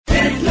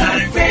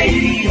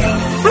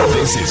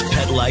This is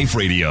Pet Life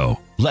Radio.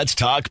 Let's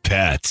talk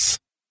pets.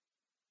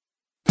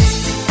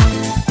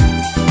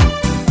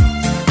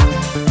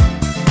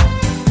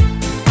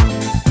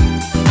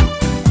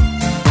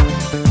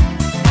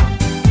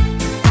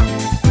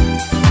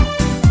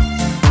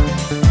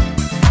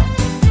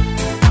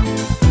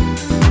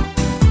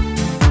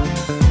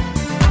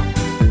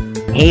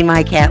 Hey,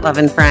 my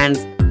cat-loving friends.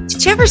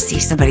 Did you ever see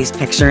somebody's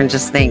picture and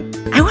just think,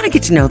 I want to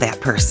get to know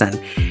that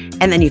person?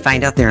 And then you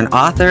find out they're an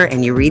author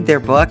and you read their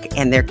book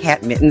and their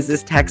cat Mittens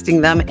is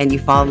texting them and you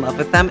fall in love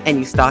with them and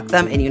you stalk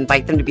them and you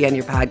invite them to be on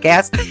your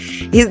podcast.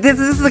 This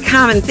is a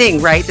common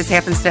thing, right? This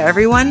happens to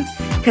everyone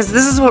because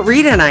this is what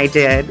Rita and I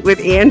did with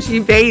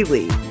Angie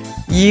Bailey.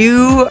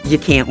 You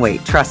can't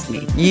wait. Trust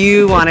me.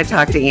 You want to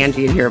talk to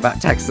Angie and hear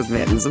about Text with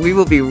Mittens. We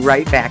will be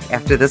right back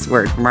after this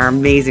word from our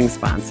amazing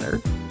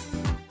sponsor.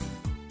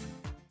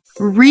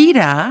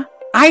 Rita,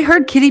 I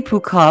heard Kitty Poo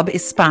Club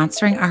is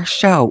sponsoring our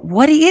show.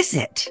 What is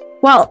it?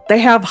 Well, they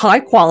have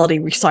high-quality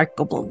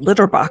recyclable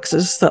litter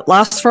boxes that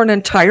last for an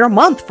entire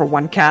month for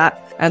one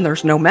cat, and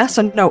there's no mess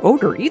and no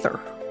odor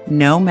either.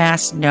 No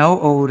mess, no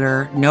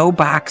odor, no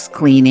box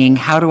cleaning.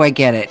 How do I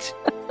get it?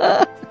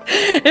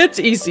 It's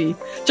easy.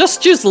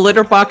 Just choose the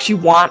litter box you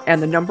want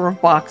and the number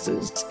of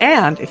boxes.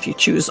 And if you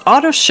choose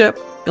auto ship,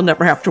 you'll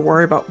never have to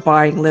worry about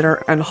buying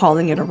litter and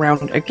hauling it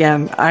around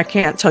again. I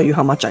can't tell you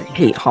how much I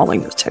hate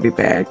hauling those heavy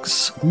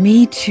bags.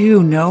 Me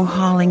too. No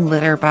hauling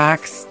litter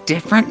box,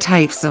 different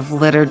types of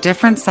litter,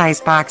 different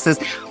size boxes.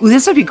 Ooh,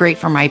 this would be great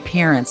for my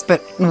parents.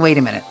 But wait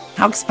a minute.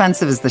 How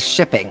expensive is the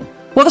shipping?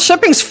 Well, the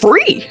shipping's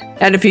free.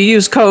 And if you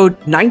use code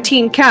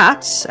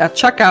 19cats at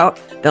checkout,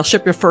 they'll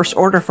ship your first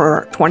order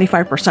for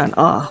 25%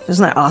 off.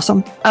 Isn't that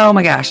awesome? Oh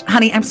my gosh.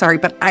 Honey, I'm sorry,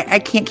 but I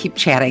can't keep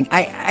chatting.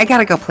 I got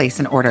to go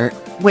place an order.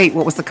 Wait,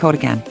 what was the code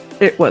again?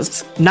 It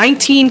was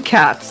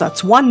 19cats.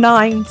 That's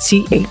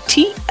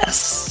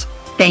 19CATS.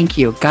 Thank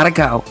you. Gotta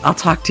go. I'll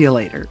talk to you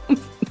later.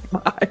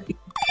 Bye.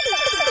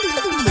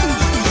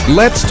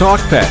 Let's Talk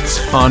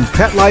Pets on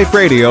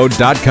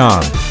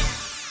PetLifeRadio.com.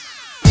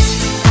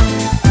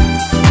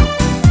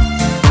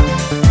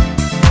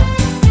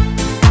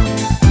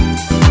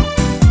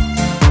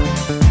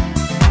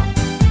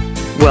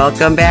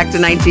 Welcome back to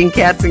 19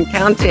 Cats and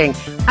Counting.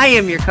 I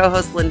am your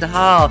co-host, Linda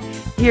Hall,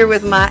 here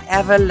with my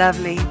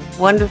ever-lovely,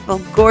 wonderful,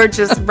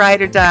 gorgeous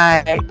ride or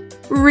die,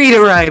 Rita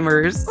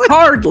Reimers.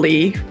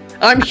 Hardly.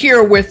 I'm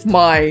here with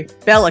my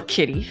Bella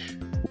Kitty.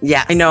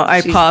 Yes. I know,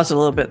 I paused a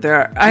little bit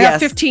there. I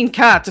have 15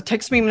 cats. It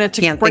takes me a minute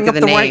to bring up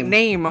the right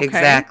name. Okay?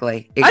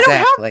 Exactly. I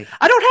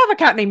don't have a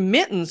cat named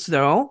Mittens,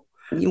 though.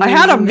 I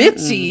had a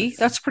Mitzi.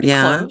 That's pretty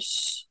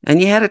close. And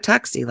you had a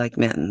Tuxie like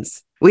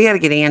Mittens. We got to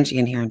get Angie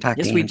in here and talk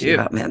to Angie do.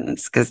 about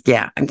Mittens because,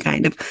 I'm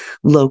kind of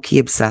low-key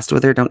obsessed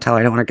with her. Don't tell her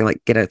I don't want her to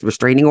get a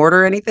restraining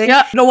order or anything.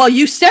 Yeah, no, well,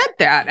 you said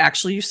that,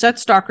 actually. You said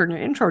stalker in your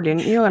intro,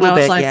 didn't you? And I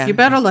was like, you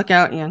better look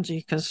out,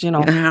 Angie, because,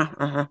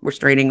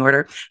 restraining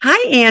order.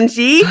 Hi,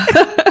 Angie.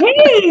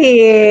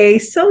 Hey,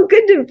 so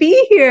good to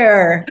be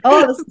here.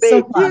 Oh, this is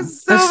so fun.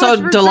 It's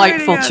so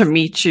delightful to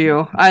meet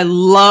you. I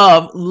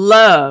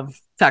love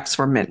Text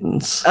for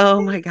Mittens.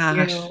 Oh my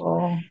gosh.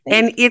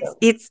 And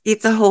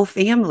it's a whole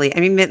family. I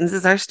mean, Mittens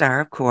is our star,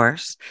 of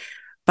course,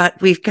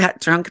 but we've got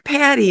Drunk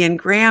Patty and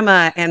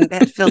Grandma and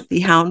that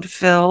filthy hound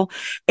Phil,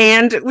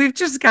 and we've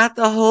just got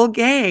the whole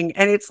gang.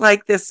 And it's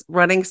like this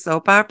running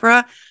soap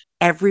opera.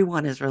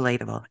 Everyone is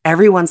relatable.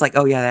 Everyone's like,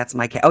 oh yeah, that's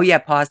my cat. Oh yeah,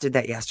 Paws did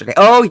that yesterday.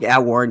 Oh yeah,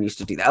 Warren used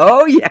to do that.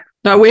 Oh yeah.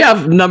 Now we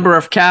have a number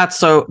of cats,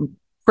 so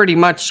pretty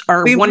much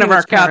one of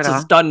our cats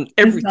has done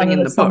everything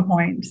in the book.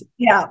 Point.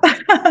 Yeah,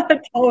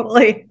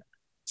 totally.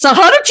 So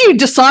how did you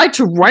decide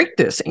to write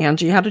this,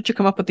 Angie? How did you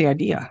come up with the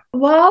idea?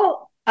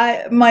 Well,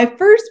 my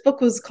first book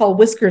was called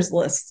Whiskers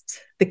List,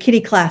 the Kitty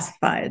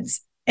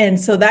Classifieds. And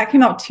so that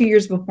came out 2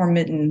 years before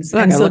Mittens.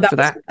 And so that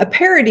was a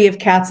parody of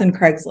Cats and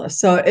Craigslist.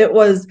 So it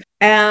was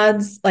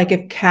ads like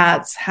if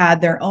cats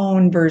had their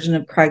own version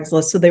of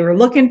Craigslist. So they were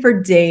looking for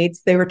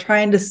dates. They were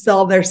trying to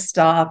sell their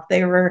stuff.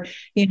 They were,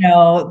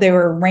 they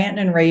were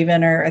ranting and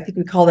raving, or I think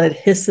we called it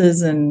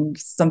hisses and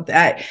something.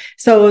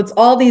 So it's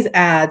all these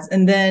ads.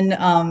 And then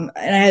and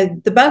I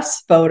had the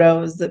best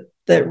photos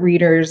that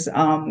readers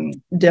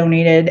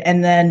donated,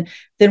 and then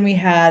we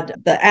had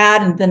the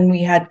ad, and then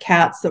we had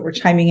cats that were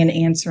chiming in,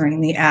 answering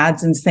the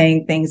ads and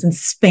saying things and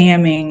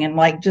spamming, and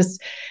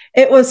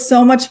it was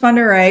so much fun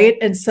to write.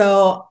 And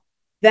so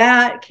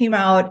that came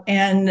out,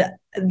 and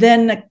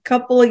then a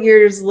couple of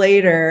years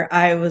later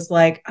I was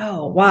like,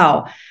 oh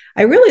wow,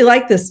 I really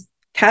like this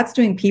cats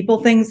doing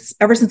people things.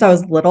 Ever since I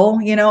was little,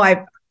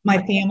 my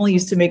family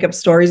used to make up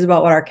stories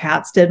about what our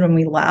cats did when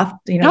we left.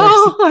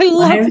 I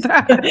love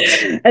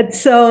that. And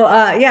so,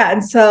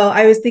 and so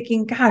I was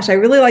thinking, gosh, I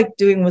really like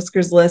doing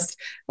Whiskers List.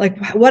 Like,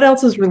 what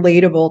else is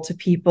relatable to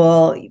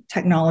people,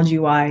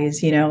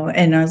 technology-wise,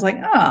 And I was like,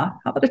 how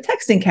about a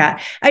texting cat?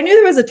 I knew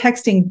there was a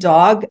texting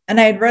dog, and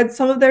I had read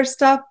some of their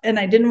stuff, and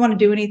I didn't want to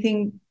do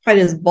anything quite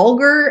as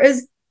vulgar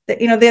as,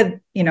 they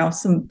had,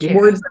 some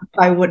words that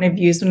I wouldn't have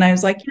used. And I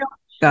was like,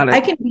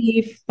 I can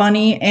be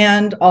funny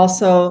and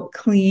also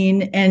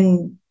clean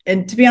and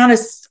and to be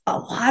honest, a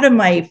lot of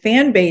my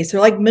fan base are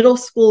like middle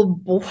school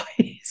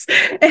boys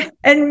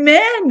and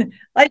men.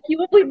 Like, you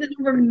won't believe the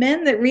number of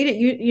men that read it.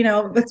 You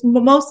know, it's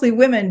mostly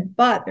women,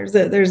 but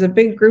there's a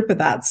big group of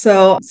that.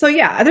 So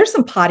yeah, there's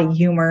some potty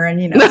humor,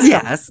 and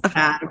yes.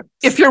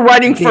 If you're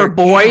writing for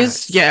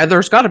boys, yeah,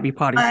 there's got to be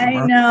potty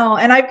humor. I know,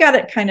 and I've got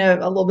it kind of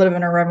a little bit of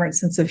an irreverent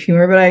sense of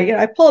humor, but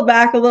I pull it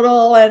back a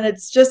little, and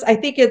it's just, I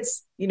think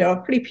it's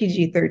pretty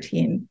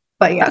PG-13.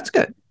 But yeah, that's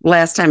good.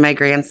 Last time my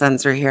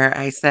grandsons were here,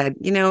 I said,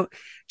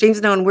 James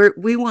and Owen,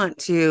 we want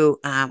to,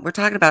 we're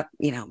talking about,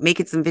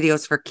 making some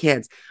videos for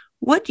kids.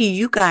 What do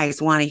you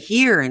guys want to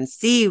hear and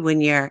see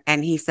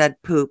and he said,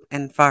 poop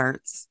and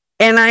farts.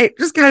 And I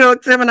just kind of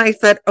looked at him and I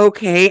said,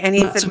 okay. And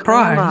he said,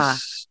 Grandma,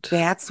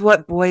 that's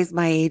what boys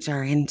my age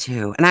are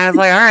into. And I was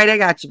like, all right, I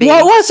got you, baby.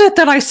 What was it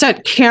that I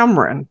sent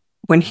Cameron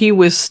when he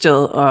was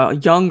still a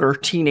younger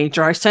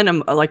teenager? I sent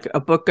him a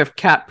book of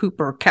cat poop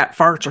or cat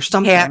farts or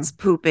something. Cats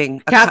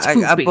pooping.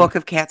 A book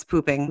of cats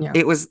pooping. Yeah.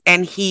 It was,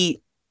 and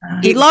he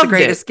loved the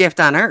greatest gift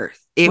on earth.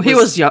 He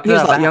was young. He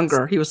was a lot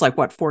younger. He was like,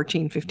 what,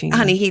 14, 15?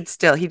 Honey, he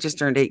just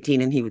turned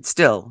 18 and he would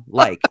still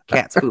like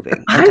cats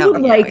pooping. I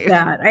would like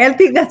that. I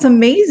think that's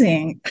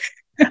amazing.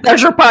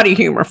 There's your potty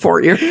humor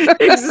for you.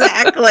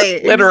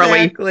 Exactly.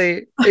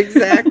 Literally.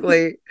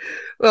 Exactly.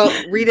 Well,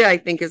 Rita, I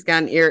think, is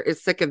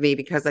sick of me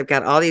because I've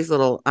got all these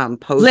little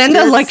posts.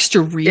 Linda likes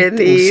to read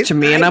these to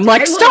me, and I'm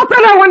like, stop it!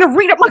 I want to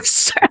read it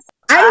myself.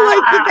 I'm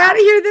like, you gotta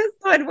hear this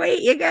one.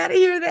 Wait, you gotta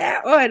hear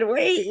that one.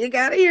 Wait, you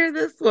gotta hear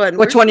this one.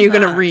 Which one are you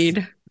gonna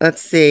read?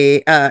 Let's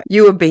see.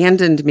 You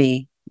abandoned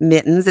me,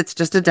 Mittens. It's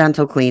just a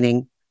dental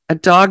cleaning. A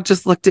dog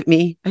just looked at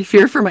me. I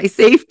fear for my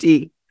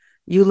safety.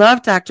 You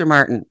love Dr.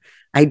 Martin.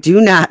 I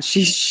do not.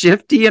 She's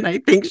shifty and I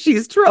think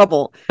she's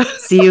trouble.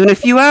 See you in a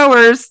few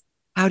hours.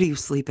 How do you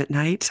sleep at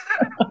night?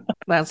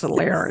 That's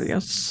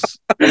hilarious.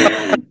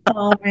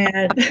 Oh,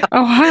 man.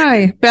 Oh,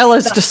 hi.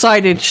 Bella's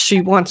decided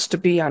she wants to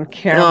be on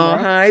camera. Oh,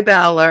 hi,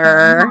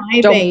 Bella.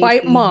 Hi, Don't baby.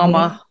 bite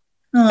mama.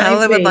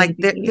 Bella would like,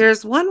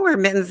 there's one where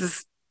Mittens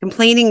is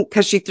complaining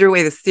because she threw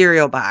away the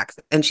cereal box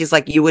and she's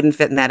like, you wouldn't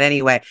fit in that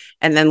anyway.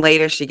 And then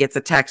later she gets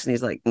a text and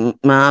he's like,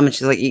 Mom, and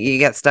she's like, you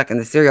got stuck in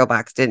the cereal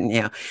box, didn't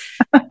you?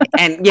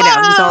 And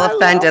he's all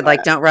offended,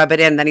 like, don't rub it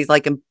in. Then he's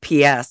like, in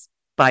PS,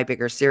 buy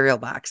bigger cereal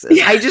boxes.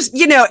 Yeah. I just,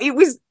 it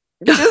was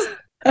just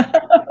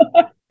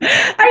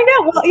I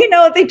know.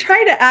 Well, they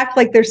try to act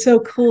like they're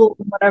so cool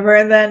and whatever.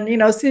 And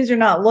then, as soon as you're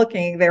not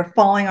looking, they're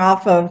falling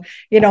off of,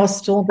 a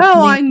stool.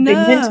 Oh, I know.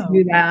 They meant to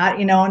do that,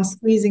 and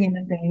squeezing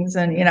into things.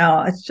 And,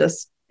 it's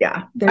just,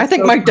 yeah. I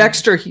think Mike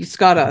Dexter, he's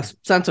got a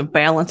sense of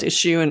balance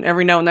issue. And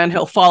every now and then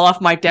he'll fall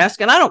off my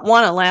desk. And I don't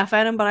want to laugh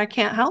at him, but I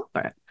can't help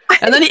it.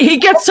 And then he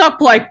gets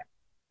up like,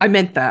 I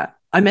meant that.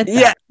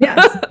 Yeah.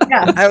 Yes.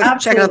 I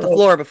was checking out the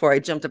floor before I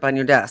jumped up on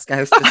your desk.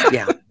 I was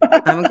just,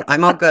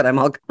 I'm all good.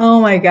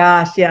 Oh my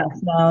gosh. Yes.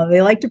 No,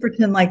 they like to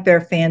pretend like they're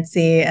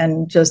fancy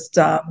and just,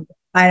 I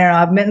don't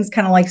know. Mittens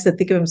kind of likes to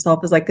think of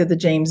himself as like the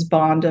James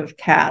Bond of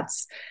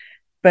cats,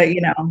 but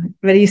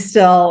he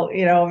still,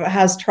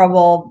 has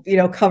trouble,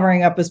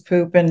 covering up his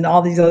poop and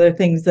all these other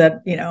things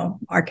that,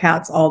 our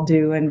cats all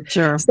do. And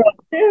sure. So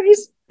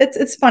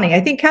it's funny.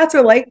 I think cats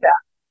are like that.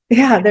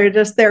 Yeah,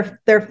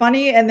 they're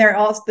funny and they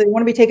want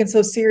to be taken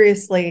so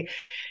seriously,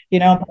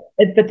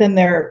 but then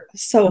they're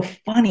so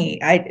funny.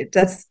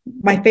 That's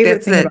my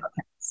favorite thing about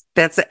cats.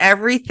 That's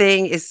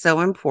everything is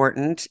so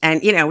important.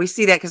 And, we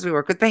see that because we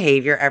work with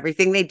behavior.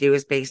 Everything they do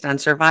is based on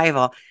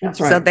survival. That's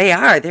right.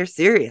 So they're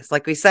serious.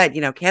 Like we said,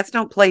 cats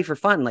don't play for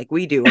fun like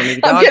we do. Or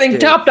maybe I'm getting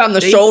tapped on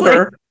the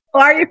shoulder.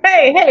 Are you?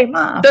 Hey,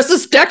 Mom. This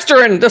is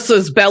Dexter and this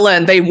is Bella,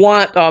 and they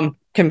want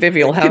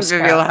convivial house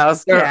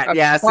cat.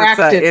 Yes,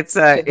 it's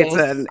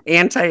an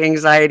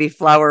anti-anxiety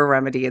flower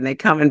remedy, and they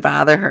come and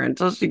bother her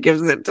until she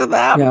gives it to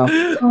them.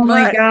 Yeah. Oh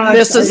my God,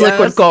 this is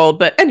liquid gold.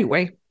 But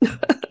anyway,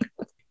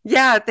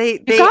 yeah,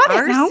 they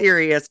are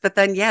serious, but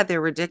then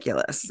they're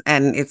ridiculous,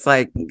 and it's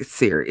like,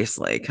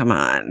 seriously, come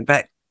on.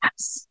 But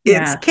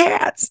it's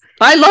cats.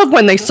 I love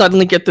when they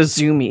suddenly get the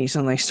zoomies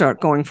and they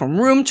start going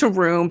from room to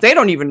room. They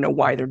don't even know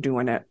why they're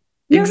doing it.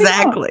 No,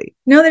 exactly.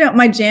 No, they don't.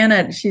 My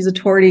Janet, she's a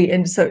tortie,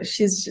 and so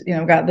she's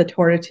got the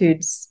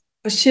tortitudes.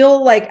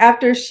 She'll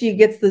after she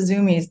gets the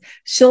zoomies,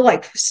 she'll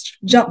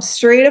jump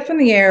straight up in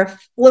the air,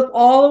 flip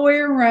all the way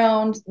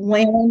around,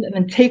 land, and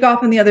then take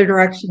off in the other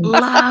direction.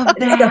 Love that.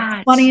 It's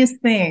the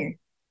funniest thing.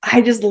 I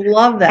just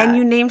love that. And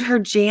you named her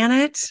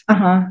Janet.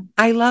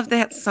 I love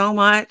that so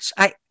much.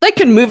 They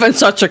can move in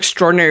such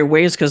extraordinary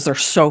ways because they're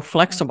so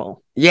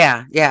flexible.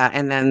 Yeah.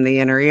 And then the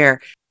inner ear.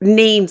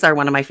 Names are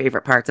one of my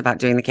favorite parts about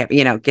doing the camp.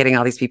 Getting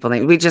all these people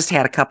named. We just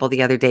had a couple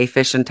the other day,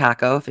 fish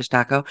taco.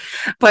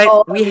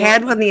 But we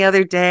had one the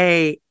other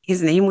day.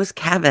 His name was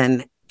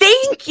Kevin.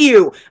 Thank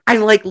you.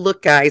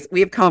 Look, guys,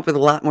 we have come up with a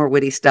lot more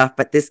witty stuff,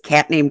 but this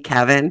cat named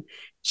Kevin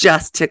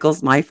just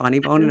tickles my funny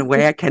bone in a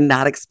way I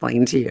cannot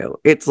explain to you.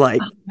 It's like,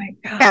 oh my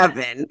God.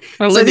 Kevin.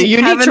 Well, Linda, you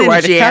need to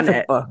write a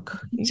Kevin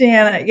book.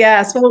 Janet,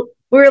 yeah. So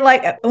we were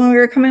when we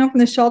were coming up from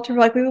the shelter, we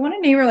want to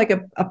name her like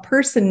a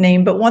person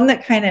name, but one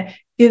that kind of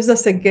gives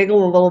us a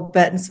giggle a little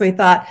bit. And so we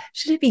thought,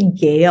 should it be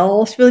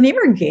Gail? Should we name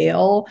her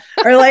Gail?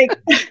 Or like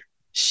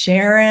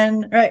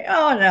Sharon? Right?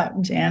 Oh no,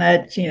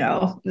 Janet,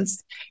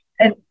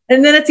 and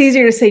then it's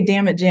easier to say,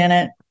 damn it,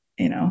 Janet,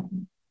 We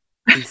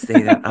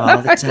say that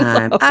all the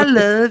time. I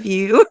love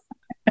you.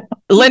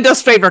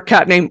 Linda's favorite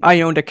cat name.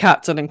 I owned a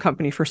cat sitting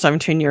company for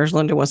 17 years.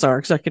 Linda was our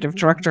executive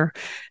director,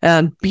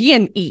 and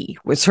B&E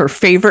was her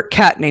favorite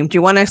cat name. Do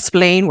you want to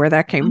explain where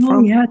that came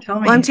from? Yeah,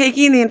 tell me. Well, I'm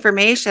taking the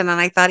information, and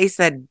I thought he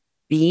said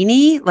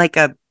beanie, like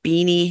a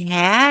beanie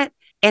hat.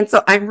 And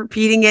so I'm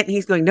repeating it, and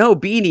he's going, no,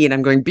 beanie. And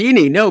I'm going,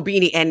 beanie, no,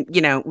 beanie. And,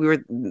 we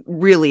were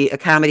really a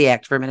comedy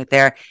act for a minute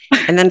there.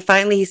 And then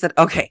finally he said,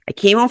 okay, I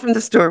came home from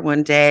the store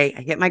one day.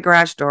 I hit my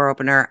garage door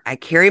opener. I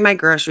carry my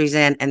groceries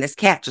in, and this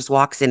cat just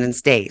walks in and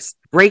stays,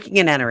 breaking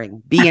and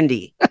entering,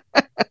 B&D.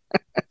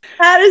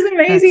 That is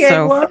amazing. So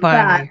I love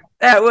funny.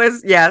 that. That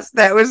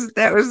was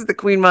the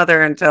Queen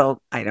Mother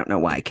until I don't know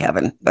why,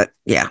 Kevin, but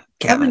yeah,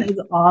 Kevin is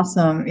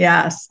awesome.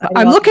 Yes.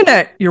 I'm looking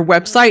at your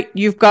website.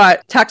 You've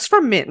got Text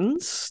from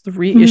Mittens, the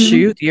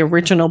reissue, the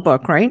original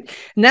book, right?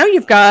 Now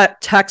you've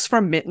got Text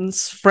from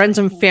Mittens, Friends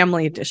and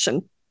Family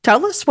Edition.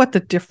 Tell us what the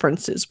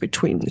difference is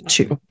between the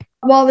two.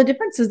 Well, the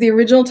difference is the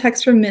original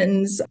Text from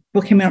Mittens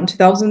book came out in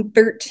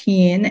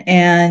 2013,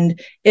 and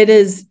it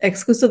is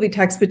exclusively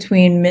text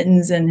between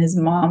Mittens and his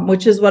mom,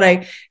 which is what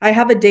I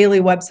have a daily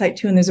website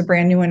too, and there's a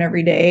brand new one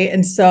every day.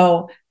 And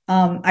so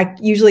I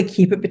usually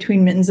keep it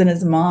between Mittens and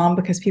his mom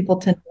because people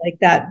tend to like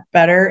that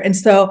better. And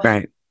so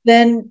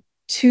then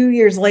 2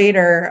 years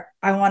later,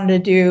 I wanted to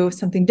do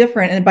something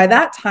different. And by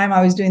that time,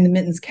 I was doing the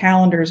Mittens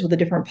calendars with a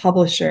different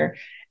publisher.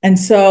 And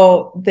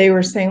so they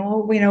were saying,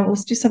 well,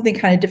 let's do something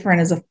kind of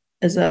different as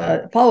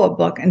a follow-up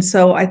book. And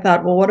so I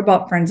thought, well, what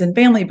about Friends and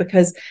Family?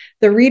 Because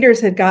the readers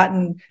had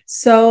gotten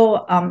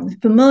so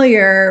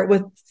familiar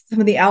with some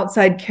of the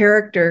outside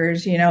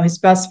characters, his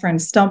best friend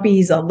Stumpy,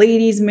 he's a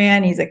ladies'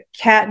 man, he's a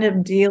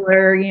catnip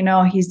dealer,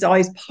 he's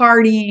always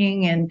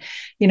partying, and,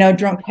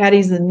 drunk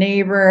Patty's the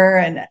neighbor,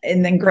 and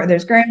then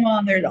there's Grandma,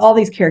 and there's all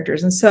these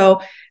characters. And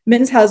so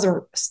Mittens has a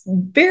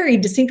very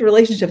distinct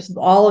relationships with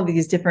all of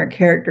these different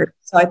characters.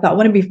 So I thought,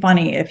 wouldn't it be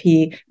funny if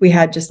we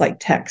had just like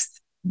text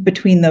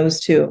between those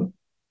two,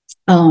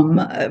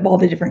 of all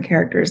the different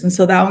characters. And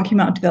so that one came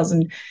out in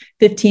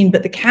 2015,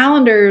 but the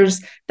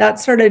calendars that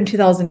started in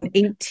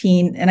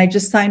 2018, and I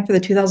just signed for the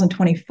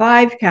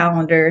 2025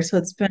 calendar. So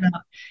it's been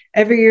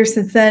every year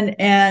since then.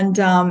 And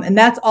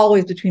that's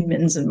always between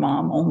Mittens and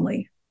Mom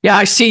only. Yeah,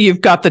 I see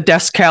you've got the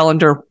desk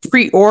calendar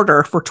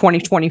pre-order for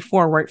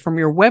 2024 right from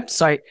your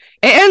website,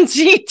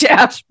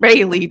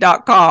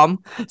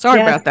 angie-bailey.com. Sorry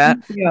about that.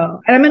 Yeah,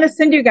 and I'm going to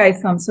send you guys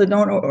some, so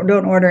don't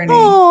order any.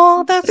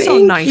 Oh, that's so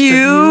nice of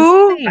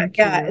you. Thank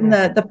you. And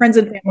the Friends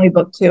and Family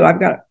book too. I've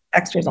got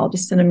extras. I'll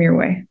just send them your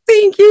way.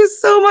 Thank you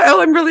so much.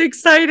 Oh, I'm really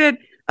excited.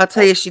 I'll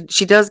tell you,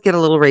 she does get a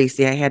little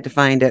racy. I had to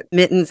find it.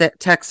 Mittens at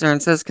texts her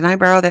and says, can I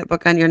borrow that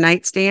book on your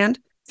nightstand?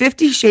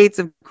 50 Shades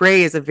of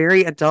Grey is a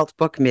very adult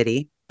book,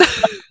 Mitty.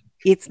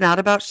 It's not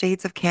about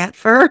shades of cat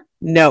fur?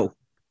 No.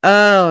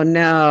 Oh,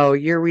 no.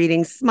 You're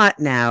reading smut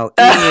now.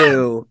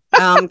 Ew.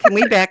 Can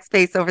we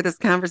backspace over this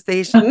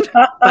conversation?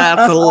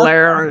 That's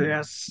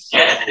hilarious.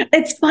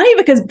 It's funny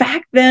because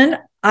back then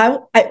I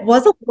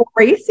was a little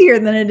racier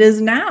than it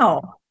is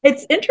now.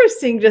 It's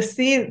interesting to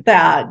see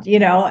that,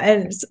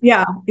 and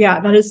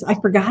that is, I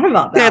forgot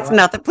about that. That's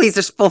nothing. Please,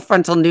 there's full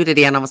frontal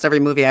nudity on almost every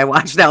movie I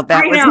watched out.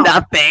 That was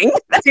nothing.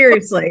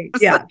 Seriously.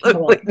 Yeah.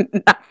 Absolutely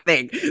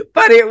nothing.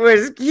 But it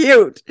was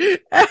cute.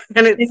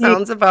 And it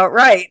sounds about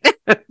right.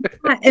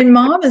 And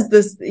Mom is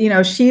this,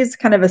 she's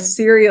kind of a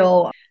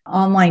serial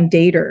online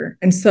dater.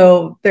 And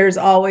so there's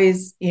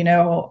always,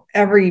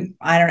 every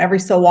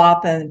so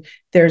often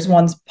there's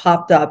ones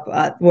popped up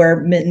where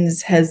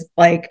Mittens has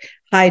like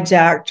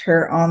hijacked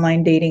her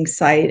online dating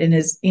site and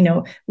has,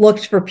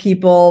 looked for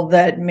people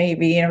that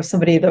maybe,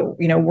 somebody that,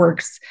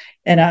 works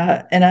in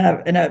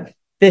a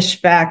fish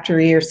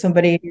factory, or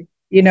somebody,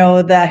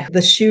 that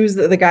the shoes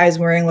that the guy's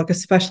wearing look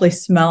especially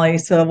smelly.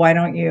 So why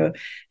don't you,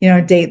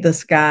 date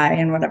this guy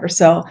and whatever.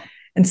 So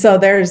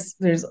there's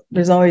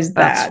always that.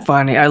 That's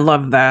funny. I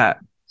love that.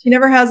 She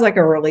never has like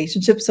a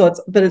relationship. So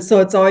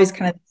it's always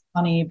kind of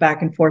funny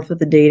back and forth with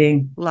the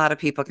dating. A lot of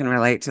people can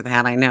relate to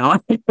that. I know.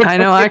 I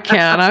know I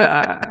can.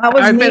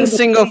 I've been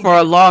single for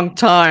a long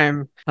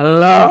time.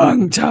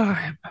 I'm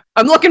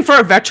looking for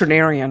a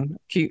veterinarian,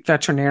 cute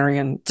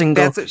veterinarian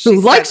single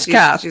who likes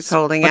cats. She's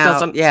holding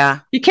out. Yeah.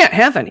 You can't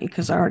have any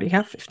because I already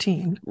have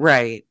 15.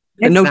 Right.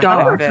 And no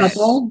dogs.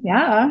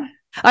 Yeah.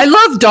 I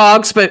love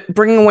dogs, but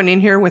bringing one in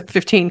here with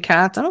 15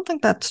 cats, I don't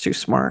think that's too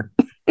smart.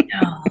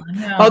 No.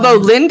 Although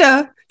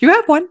Linda, you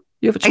have one.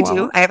 You have a chihuahua. I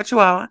do. I have a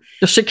chihuahua.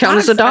 Does she count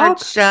as a dog?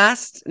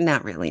 Just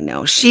not really.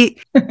 No, she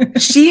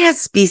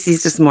has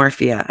species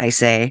dysmorphia. I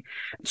say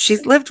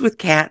she's lived with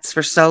cats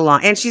for so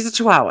long, and she's a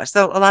chihuahua,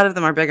 so a lot of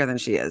them are bigger than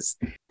she is.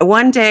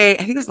 One day, I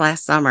think it was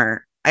last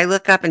summer, I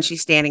look up and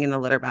she's standing in the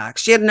litter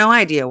box. She had no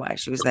idea why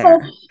she was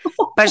there,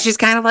 But she's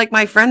kind of like,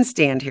 my friends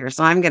stand here,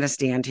 so I'm going to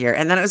stand here.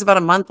 And then it was about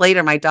a month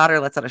later, my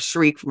daughter lets out a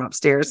shriek from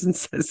upstairs and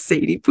says,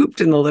 Sadie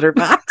pooped in the litter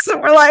box. And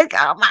we're like,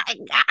 oh my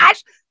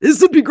gosh, this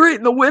would be great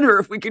in the winter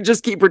if we could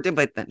just keep her.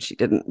 But then she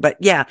didn't. But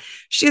yeah,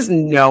 she has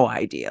no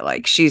idea.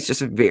 Like, she's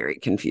just very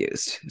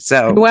confused.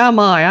 So who am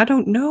I? I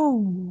don't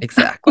know.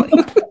 Exactly.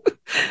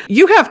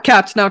 You have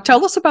cats now.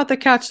 Tell us about the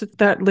cats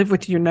that live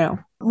with you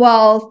now.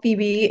 Well,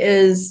 Phoebe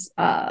is,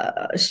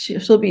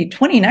 she'll be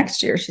 20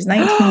 next year. She's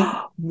 19.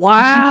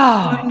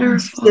 Wow.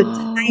 Wonderful. She's a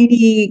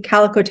tiny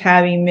calico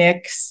tabby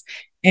mix.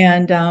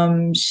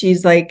 And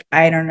she's like,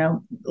 I don't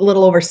know, a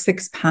little over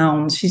 6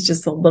 pounds. She's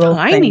just a little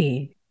tiny.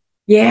 Thing.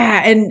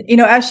 Yeah. And,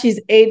 as she's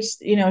aged,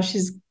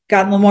 she's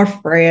gotten a little more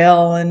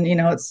frail and,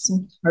 it's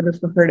harder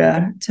for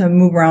her to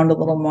move around a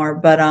little more.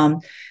 But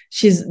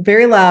she's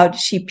very loud.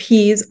 She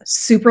pees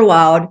super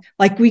loud.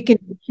 Like we can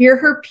hear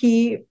her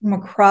pee from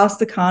across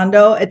the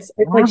condo. It's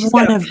like she's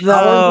got a power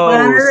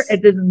bladder.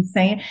 It is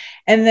insane.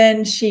 And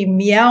then she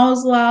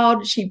meows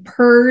loud. She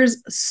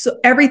purrs. So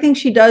everything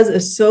she does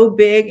is so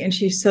big and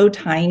she's so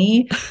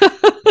tiny.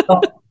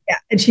 Yeah.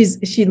 And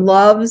she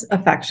loves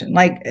affection.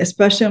 Like,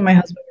 especially when my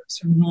husband works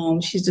from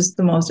home, she's just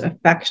the most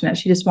affectionate.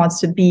 She just wants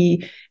to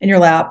be in your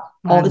lap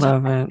all the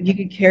time. If you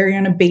could carry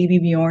on a baby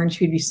Bjorn,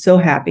 she would be so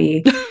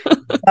happy.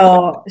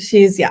 So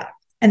she's, yeah.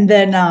 And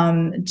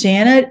then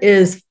Janet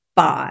is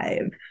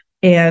 5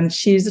 and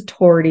she's a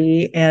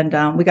tortie.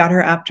 And we got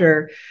her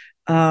after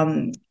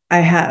I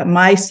had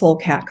my soul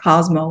cat,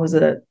 Cosmo, was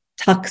a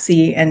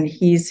tuxie, and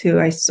he's who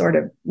I sort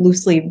of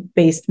loosely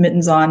based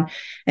Mittens on.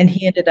 And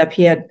he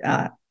had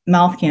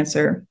mouth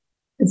cancer.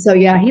 And so,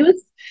 yeah,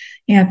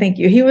 thank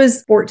you. He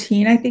was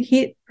 14. I think he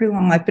had a pretty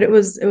long life, but it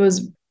was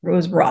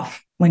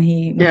rough when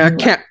he.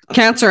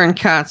 Cancer in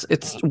cats,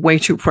 it's way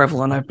too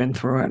prevalent. I've been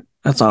through it.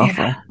 That's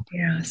awful.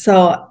 Yeah.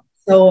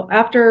 So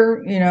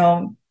after,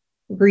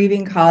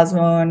 grieving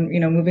Cosmo and,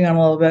 moving on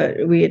a little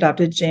bit, we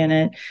adopted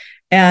Janet.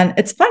 And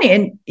it's funny,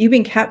 and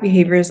even cat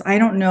behaviors, I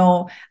don't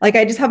know, like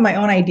I just have my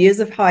own ideas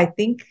of how I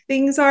think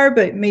things are,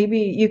 but maybe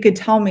you could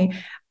tell me.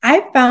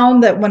 I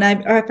found that if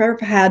I've ever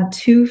had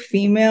 2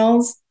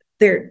 females,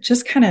 they're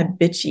just kind of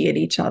bitchy at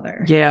each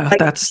other. Yeah, like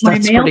that's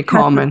pretty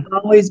common.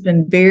 Always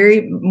been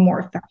very more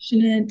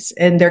affectionate,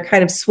 and they're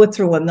kind of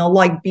Switzerland. They'll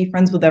like be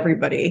friends with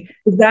everybody.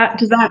 Is that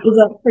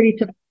pretty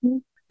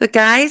typical? The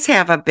guys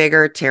have a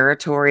bigger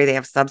territory. They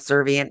have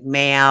subservient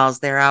males.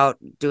 They're out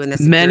doing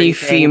this. Many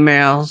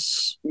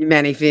females.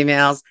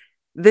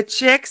 The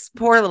chicks,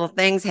 poor little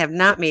things, have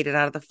not made it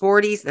out of the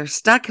 40s. They're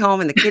stuck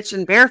home in the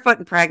kitchen, barefoot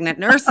and pregnant,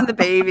 nursing the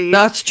baby.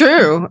 That's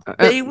true.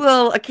 They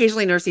will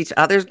occasionally nurse each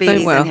other's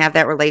babies and have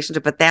that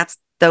relationship, but that's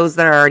those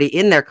that are already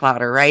in their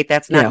clodder, right?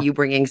 That's not you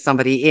bringing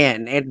somebody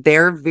in. And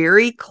they're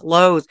very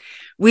close,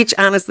 which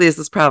honestly, this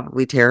is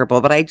probably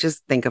terrible, but I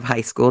just think of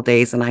high school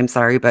days, and I'm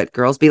sorry, but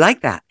girls be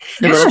like that.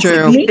 It's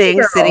true.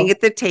 Things sitting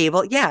at the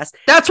table. Yes.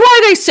 That's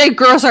why they say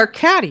girls are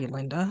catty,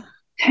 Linda.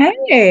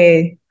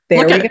 Hey.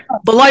 There we go.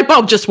 The light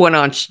bulb just went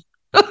on.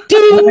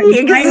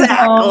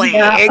 Exactly.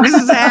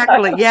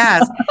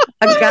 Yes.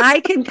 A guy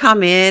can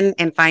come in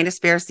and find a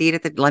spare seat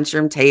at the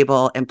lunchroom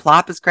table and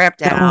plop his crap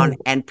down,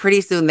 and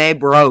pretty soon they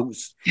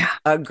bros. Yeah.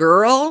 A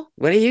girl,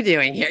 what are you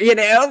doing here?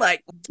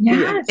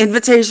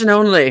 Invitation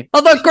only.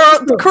 Although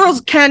the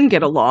girls can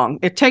get along.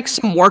 It takes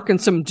some work and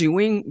some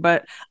doing,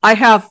 but I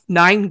have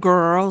 9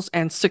 girls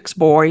and 6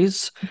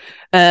 boys,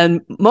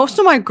 and most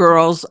of my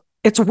girls.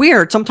 It's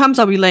weird. Sometimes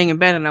I'll be laying in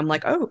bed and I'm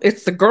like, oh,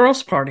 it's the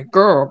girls' party.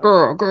 Girl.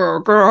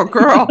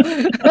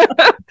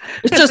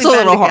 It's just a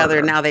little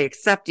harder. Now they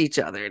accept each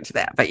other into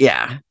that. But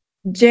yeah.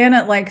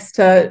 Janet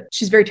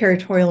she's very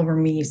territorial over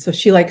me. So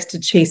she likes to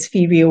chase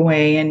Phoebe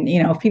away. And,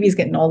 Phoebe's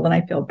getting old and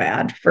I feel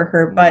bad for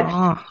her. But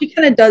she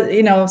kind of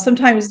does,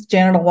 sometimes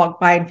Janet will walk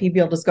by and Phoebe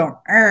will just go,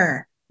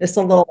 just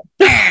a little.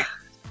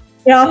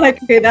 I'm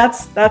like, okay,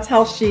 that's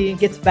how she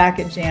gets back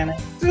at Janet.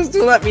 Just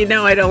to let me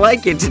know I don't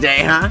like you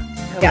today, huh?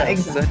 Yeah,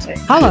 exactly.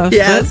 Hello.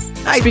 Yes.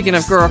 Speaking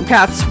of girl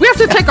cats, we have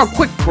to take a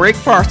quick break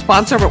for our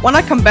sponsor, but when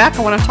I come back,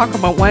 I want to talk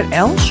about what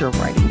else you're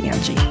writing,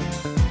 Angie.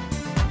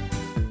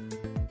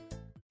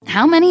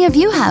 How many of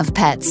you have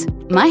pets?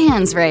 My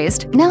hand's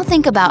raised. Now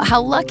think about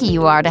how lucky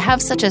you are to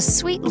have such a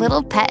sweet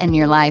little pet in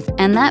your life,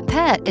 and that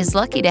pet is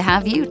lucky to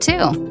have you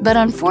too. But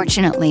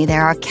unfortunately,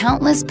 there are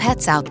countless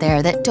pets out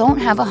there that don't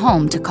have a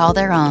home to call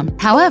their own.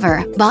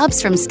 However,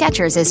 Bob's from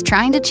Skechers is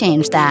trying to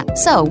change that.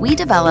 So we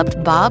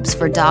developed Bob's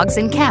for dogs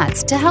and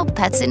cats to help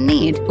pets in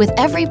need. With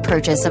every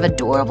purchase of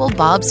adorable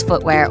Bob's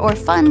footwear or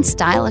fun,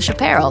 stylish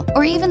apparel,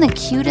 or even the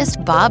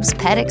cutest Bob's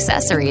pet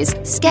accessories,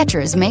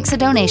 Skechers makes a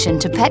donation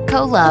to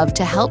Petco Love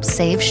to help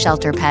save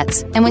shelter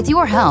pets. And with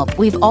your help,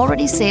 we've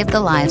already saved the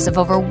lives of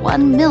over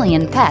 1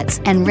 million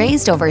pets and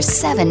raised over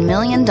 $7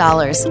 million.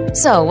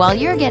 So while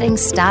you're getting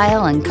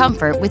style and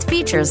comfort with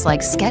features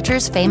like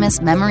Skechers'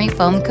 famous memory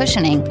foam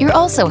cushioning, you're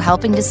also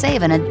helping to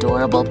save an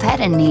adorable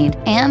pet in need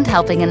and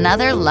helping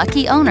another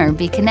lucky owner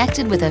be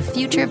connected with a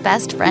future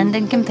best friend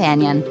and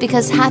companion.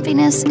 Because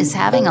happiness is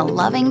having a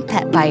loving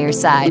pet by your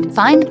side.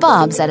 Find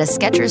Bob's at a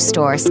Skechers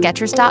store,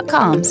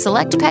 Skechers.com,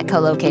 select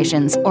Petco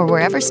locations, or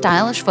wherever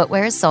stylish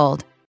footwear is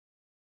sold.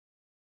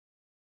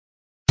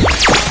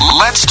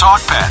 Let's talk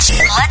pets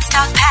Let's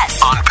talk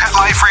pets on Pet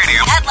Life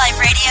Radio. Pet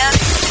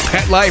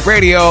Life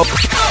Radio.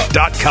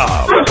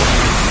 PetLifeRadio.com.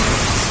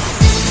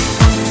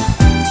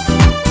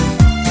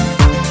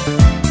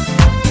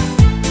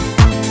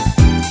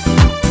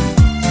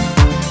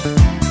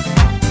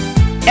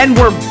 And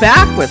we're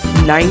back with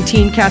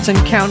 19 Cats and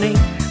Counting,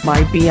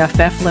 my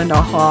BFF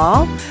Linda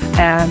Hall,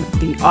 and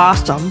the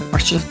awesome, or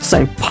should I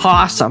say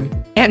possum,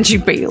 Angie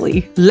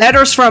Bailey.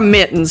 Letters from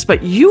Mittens,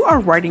 but you are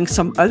writing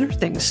some other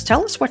things.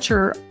 Tell us what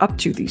you're up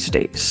to these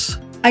days.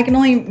 I can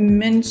only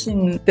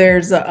mention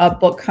there's a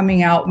book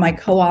coming out. My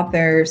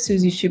co-author,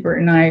 Susie Schubert,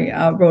 and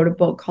I wrote a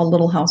book called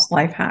Little House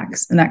Life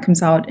Hacks, and that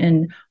comes out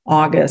in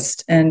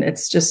August. And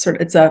it's just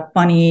it's a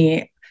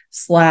funny /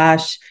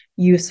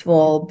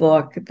 useful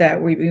book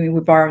that we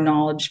borrow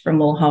knowledge from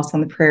Little House on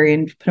the Prairie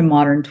and put a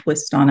modern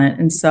twist on it.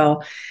 And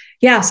so,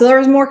 yeah, so there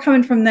was more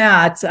coming from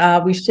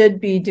that. We should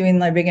be doing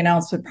the big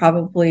announcement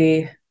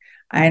probably,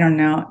 I don't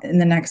know, in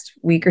the next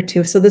week or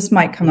two. So this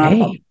might come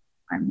out.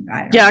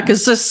 Yeah,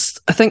 because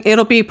I think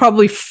it'll be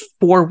probably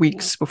 4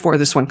 weeks before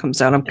this one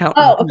comes out. I'm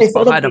counting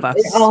ahead of us.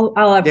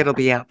 It'll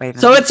be out by then.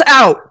 So it's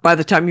out by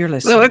the time you're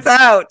listening. So it's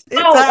out.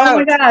 Oh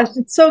my gosh,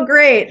 it's so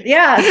great.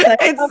 Yeah.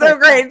 It's so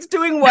great. It's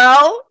doing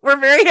well. We're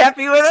very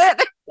happy with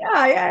it.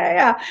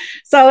 Yeah.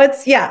 So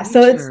it's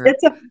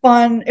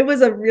it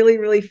was a really,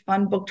 really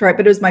fun book to write,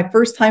 but it was my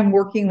first time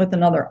working with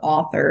another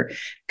author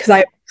because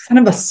I'm kind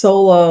of a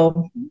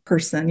solo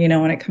person,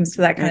 when it comes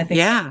to that kind of thing.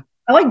 Yeah.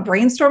 I like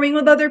brainstorming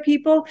with other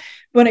people.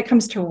 When it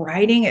comes to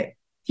writing,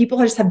 people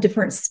just have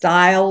different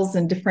styles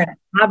and different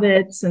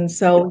habits. And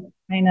so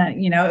kind of,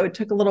 it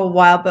took a little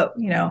while, but,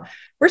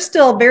 we're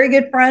still very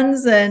good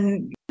friends.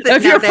 And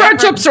if your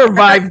friendship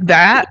survived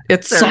that,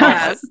 it's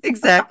yes,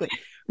 exactly.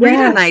 Rita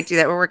and I do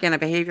that. We're working on a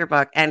behavior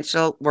book, and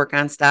she'll work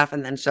on stuff,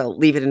 and then she'll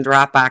leave it in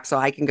Dropbox so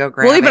I can go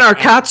grab it. Well, even our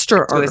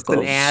Catster articles.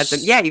 And ads,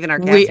 and even our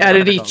Catster we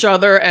edit articles. each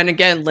other, and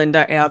again,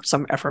 Linda adds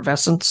some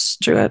effervescence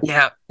to it.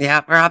 Yeah.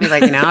 Or I'll be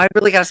like, I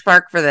really got a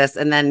spark for this,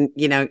 and then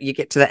you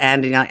get to the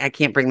end, and you're like, I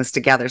can't bring this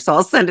together, so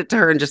I'll send it to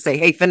her and just say,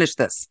 hey, finish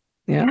this.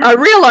 Yeah. I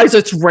realize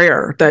it's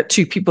rare that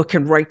two people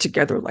can write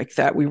together like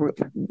that.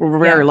 We're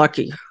very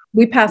lucky.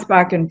 We pass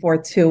back and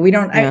forth too. We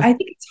don't. I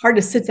think it's hard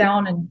to sit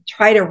down and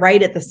try to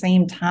write at the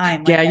same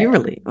time. You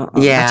really.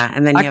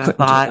 And then you have a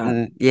thought,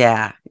 and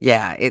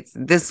it's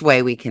this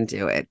way we can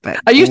do it. But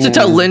I used to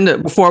tell Linda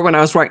before when I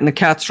was writing the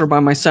Catster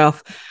by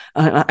myself,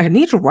 I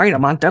need to write.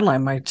 I'm on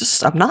deadline.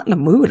 I'm not in the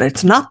mood.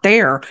 It's not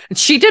there. And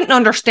she didn't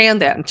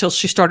understand that until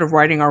she started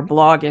writing our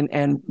blog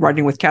and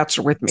writing with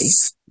Catster with me.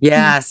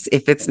 Yes,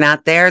 if it's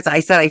not there, I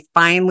said I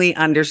finally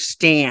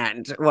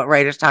understand what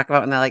writers talk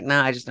about when they're like,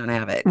 no, I just don't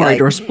have it.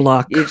 Writer's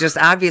block. You just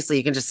obviously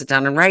you can just sit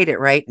down and write it,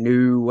 right?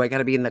 No, I got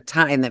to be in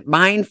the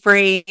mind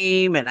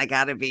frame, and I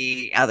got to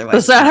be otherwise.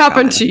 Does that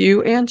happen to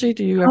you, Angie?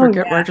 Do you ever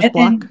get writer's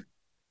block?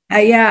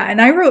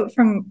 And I wrote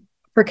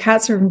for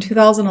Catster from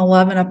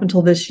 2011 up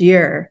until this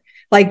year.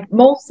 Like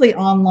mostly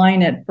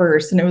online at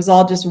first, and it was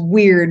all just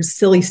weird,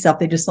 silly stuff.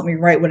 They just let me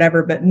write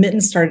whatever. But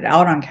Mittens started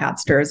out on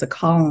Catster as a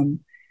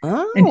column.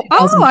 Oh,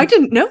 I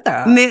didn't know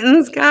that.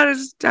 Mittens got to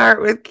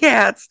start with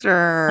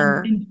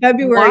Catster in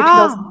February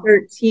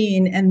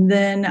 2013, and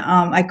then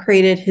I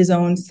created his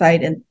own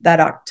site in that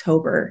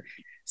October.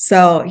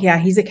 So yeah,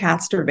 he's a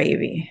Catster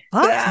baby.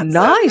 That's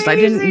nice. Amazing. I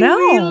didn't know.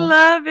 We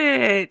love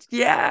it.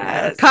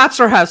 Yes,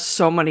 Catster has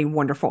so many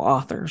wonderful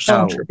authors.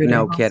 Oh,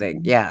 no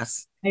kidding.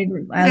 Yes, I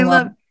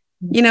love.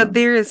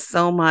 There is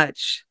so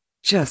much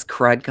just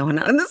crud going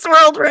on in this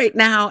world right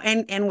now,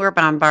 and we're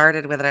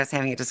bombarded with it. I was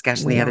having a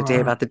discussion the other day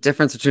about the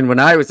difference between when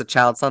I was a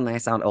child. Suddenly I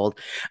sound old,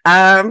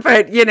 but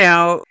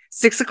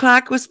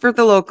 6:00 was for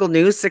the local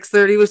news,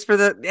 6:30 was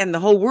and the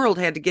whole world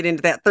had to get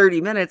into that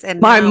 30 minutes. And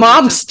my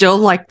mom's still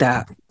like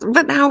that.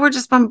 But now we're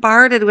just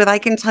bombarded with, I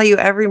can tell you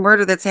every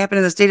murder that's happened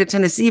in the state of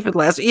Tennessee for the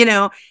last,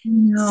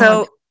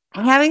 so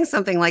having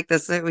something like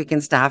this that we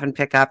can stop and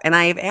pick up. And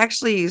I've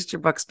actually used your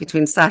books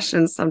between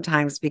sessions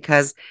sometimes,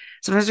 because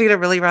sometimes we get a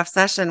really rough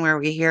session where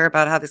we hear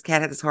about how this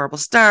cat had this horrible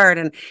start,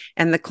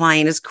 and the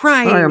client is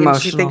crying and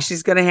she thinks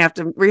she's going to have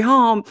to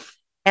rehome.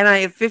 And I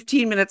have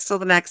 15 minutes till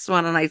the next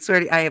one. And I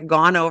swear I have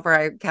gone over,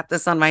 I kept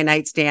this on my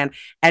nightstand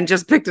and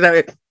just picked it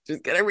up.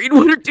 Just going to read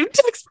 1 or 2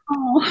 texts.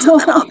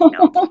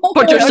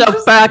 Put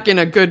yourself back in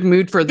a good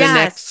mood for the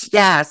next.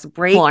 Yes.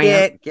 Break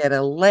client. it. Get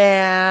a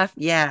laugh.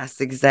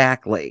 Yes,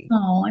 exactly.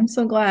 Oh, I'm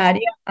so glad.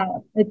 Yeah.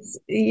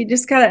 You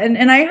just got to,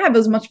 and I have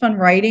as much fun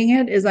writing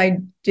it as I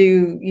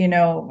do,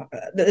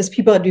 as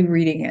people that do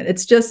reading it.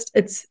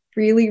 It's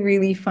really,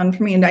 really fun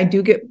for me. And I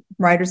do get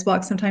writer's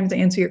block sometimes to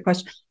answer your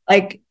question.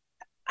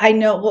 I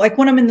know,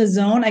 when I'm in the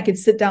zone, I could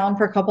sit down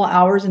for a couple of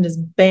hours and just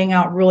bang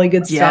out really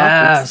good stuff.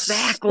 Yes,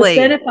 exactly. But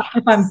then if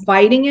I'm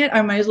fighting it,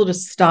 I might as well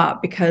just stop,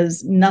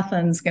 because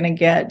nothing's going to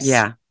get.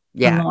 Yeah.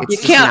 You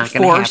can't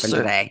force it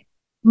today.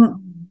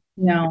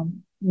 No.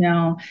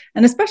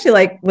 And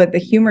especially with the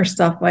humor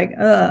stuff,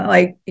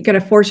 you got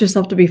to force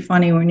yourself to be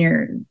funny when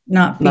you're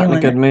not feeling in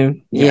a good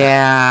mood.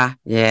 Yeah.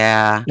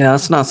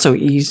 It's not so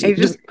easy.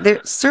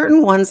 There's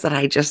certain ones that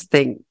I just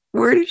think,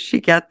 where did she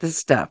get this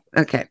stuff?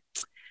 Okay.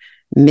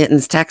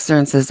 Mittens texts her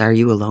and says, "Are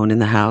you alone in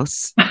the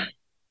house?"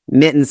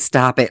 Mittens,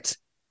 stop it.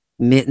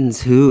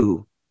 Mittens,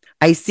 who?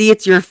 I see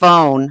it's your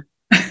phone.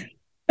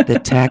 The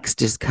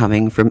text is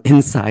coming from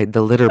inside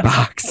the litter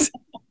box.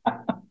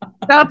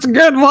 That's a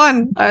good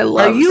one. I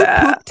love Are you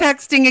that. poop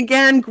texting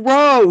again?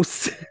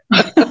 Gross.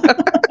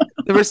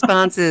 The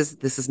response is,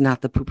 "This is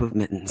not the poop of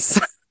Mittens."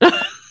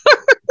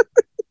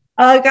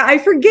 I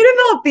forget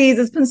about these.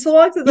 It's been so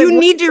long since you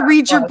need to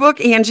read your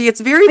book, Angie.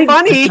 It's very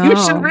funny. You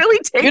should really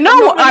take a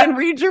moment and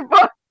read your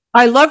book.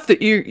 I love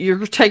that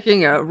you're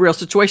taking a real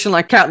situation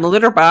like Cat in the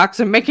Litter Box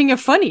and making it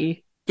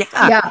funny.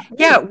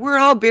 Yeah. We're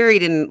all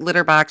buried in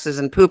litter boxes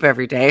and poop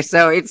every day,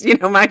 so it's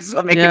might as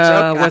well make a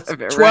joke out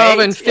of it. 12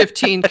 and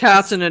 15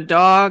 cats and a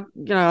dog.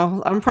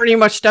 I'm pretty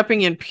much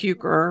stepping in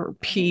puke or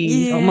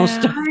pee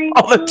almost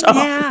all the time.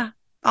 Yeah.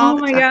 Oh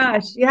my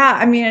gosh. Yeah.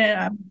 I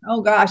mean,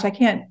 oh gosh, I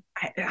can't.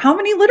 How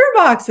many litter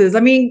boxes?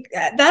 I mean,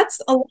 that's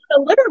a lot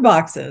of litter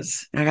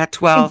boxes. I got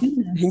 12.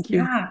 Thank you.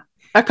 Yeah.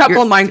 A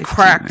couple of mine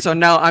cracked, so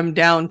now I'm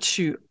down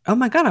to, oh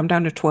my God, I'm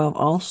down to 12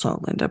 also,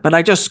 Linda. But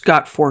I just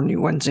got 4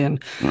 new ones in.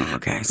 Oh,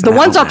 okay. So the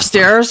ones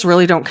upstairs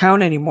really don't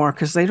count anymore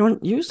because they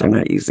don't use them. They're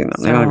not using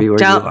them. They want to be where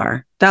you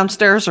are.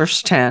 Downstairs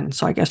there's 10,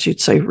 so I guess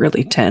you'd say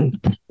really 10.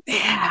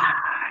 Yeah.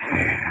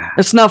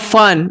 It's not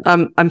fun.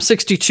 I'm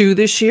 62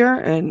 this year,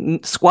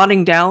 and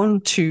squatting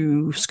down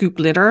to scoop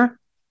litter,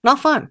 not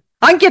fun.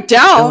 I can get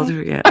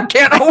down. I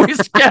can't always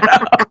get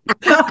up.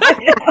 I'm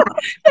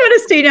going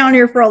to stay down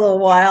here for a little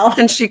while.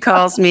 And she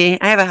calls me.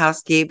 I have a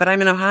house key, but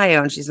I'm in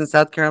Ohio and she's in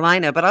South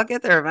Carolina, but I'll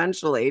get there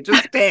eventually.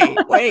 Just stay.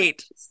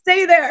 Wait.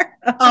 Stay there.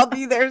 I'll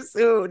be there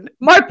soon.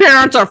 My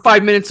parents are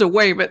 5 minutes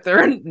away, but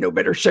they're in no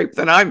better shape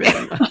than I'm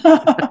in.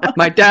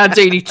 My dad's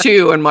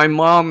 82 and my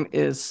mom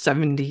is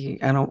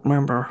 70. I don't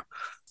remember.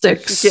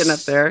 She's getting up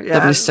there. Yeah.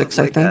 76,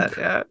 I think.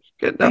 Yeah.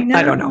 Good enough.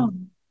 I don't know.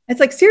 It's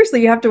like,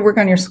 seriously, you have to work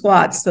on your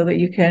squats so that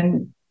you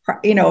can,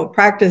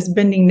 practice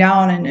bending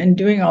down and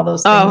doing all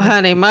those things. Oh,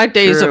 honey, my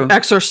days of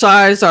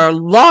exercise are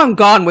long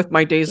gone with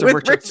my days of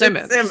Richard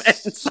Simmons.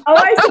 Oh,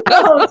 I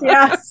suppose,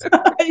 yes.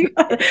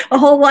 A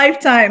whole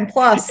lifetime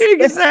plus.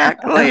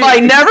 Exactly. If I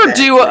never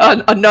do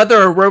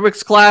another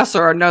aerobics class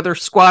or another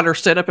squat or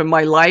sit up in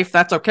my life,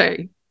 that's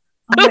okay.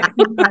 Oh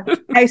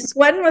I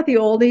sweat with the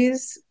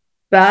oldies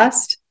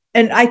best.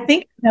 And I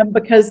think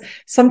because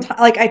sometimes,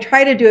 like, I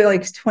try to do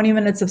like 20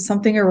 minutes of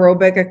something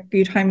aerobic a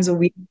few times a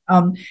week.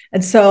 And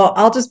so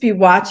I'll just be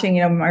watching,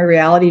 my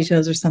reality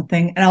shows or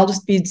something, and I'll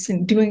just be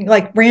doing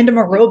like random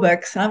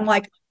aerobics. I'm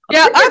like,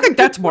 yeah, I think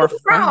that's more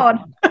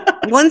fun.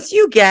 Once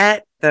you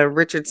get the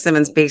Richard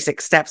Simmons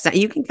basic steps,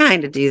 you can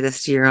kind of do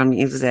this to your own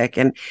music,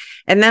 and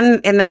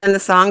then the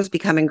songs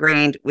become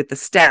ingrained with the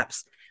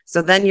steps.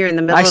 So then you're in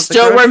the middle of the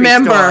grocery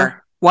remember. store.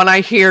 When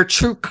I hear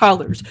True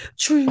Colors,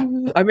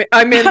 I'm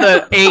in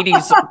the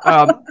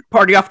 80s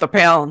Party Off the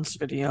Pounds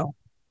video.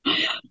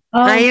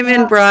 I am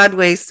in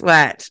Broadway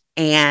sweat,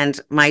 and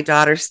my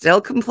daughter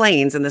still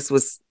complains, and this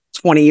was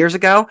 20 years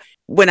ago,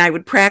 when I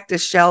would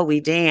practice Shall We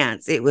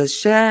Dance, it was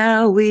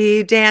Shall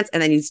We Dance,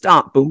 and then you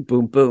stomp, boom,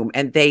 boom, boom,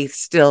 and they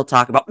still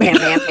talk about bam,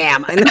 bam,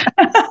 bam.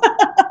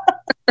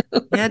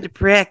 You had to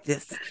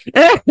practice.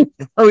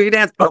 Oh, you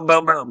dance, boom,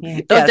 boom, boom.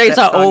 Yeah, those days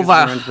are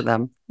over for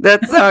them.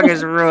 That song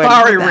is ruined.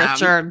 Sorry,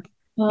 Richard.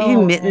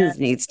 Mittens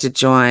needs to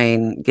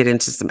get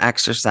into some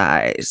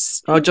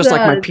exercise. Oh, just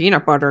like my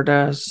peanut butter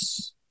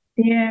does.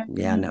 Yeah.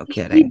 Yeah, no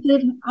kidding.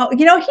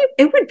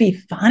 It would be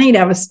funny to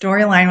have a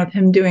storyline with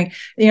him doing,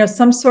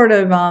 some sort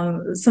of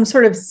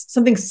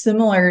something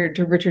similar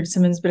to Richard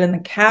Simmons, but in the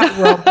cat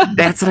world.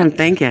 That's what I'm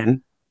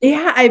thinking.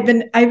 Yeah, I've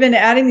been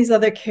adding these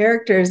other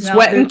characters now.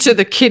 Sweating to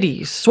the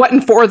kitties,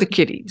 sweating for the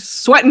kitties,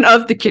 sweating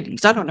of the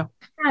kitties. I don't know.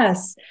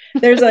 Yes.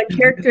 There's a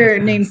character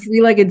named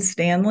Three-Legged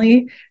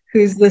Stanley,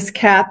 who's this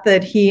cat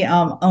that he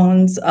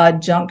owns a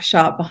junk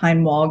shop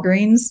behind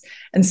Walgreens.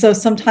 And so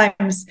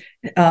sometimes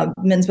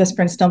Min's best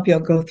friend Stumpy will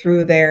go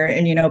through there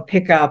and,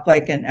 pick up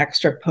like an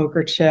extra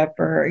poker chip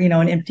or, an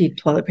empty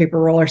toilet paper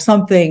roll or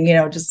something,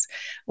 just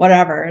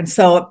whatever. And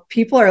so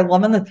people are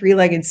loving the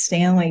Three-Legged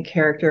Stanley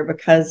character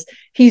because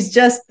he's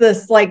just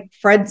this like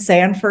Fred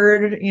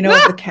Sanford, of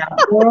the cat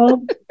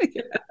world.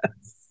 Yes.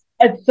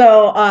 And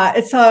so I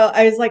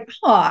was like,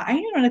 I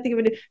don't want to think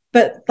of it,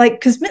 but like,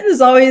 because Mittens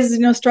is always,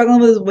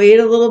 struggling with his weight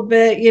a little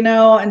bit,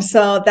 and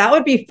so that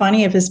would be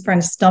funny if his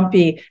friend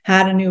Stumpy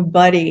had a new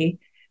buddy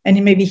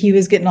and maybe he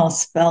was getting all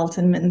svelte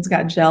and Mittens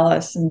got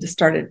jealous and just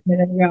started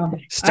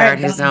start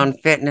his own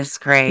fitness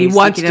craze. He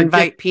wants to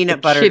invite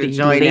peanut butter to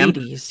join him.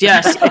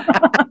 Yes.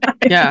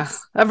 Yeah.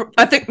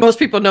 I think most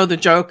people know the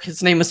joke.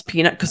 His name was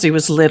Peanut because he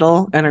was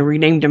little, and I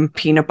renamed him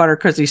Peanut Butter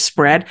because he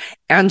spread.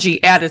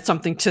 Angie added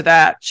something to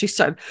that. She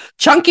said,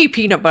 chunky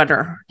peanut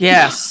butter.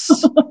 Yes.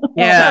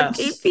 Yes.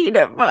 Chunky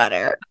peanut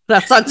butter.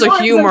 That sense of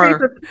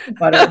humor.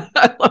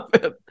 I love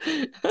it.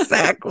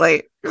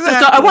 Exactly. So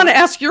I want to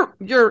ask,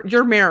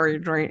 you're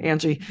married, right,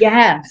 Angie?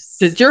 Yes.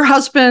 Did your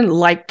husband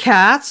like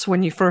cats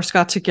when you first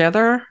got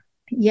together?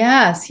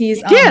 Yes, he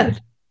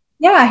did.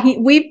 Yeah,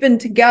 we've been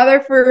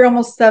together for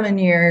almost 7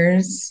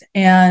 years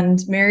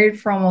and married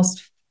for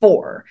almost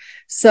 4.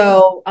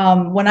 So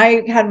when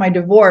I had my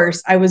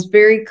divorce, I was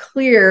very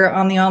clear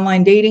on the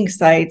online dating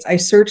sites. I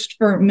searched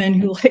for men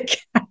who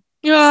like cats.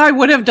 Yeah, I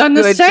would have done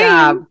the Good same.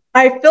 job.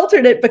 I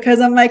filtered it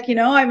because I'm like,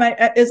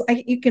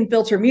 you can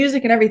filter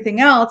music and everything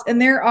else. And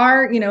there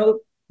are, are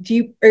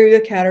you a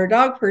cat or a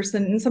dog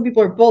person? And some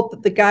people are both,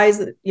 but the guys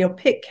that,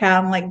 pick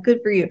cat, I'm like, good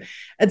for you.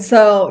 And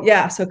so,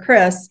 so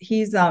Chris,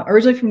 he's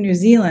originally from New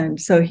Zealand.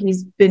 So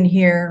he's been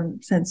here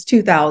since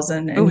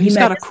 2000. Oh, he's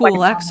got a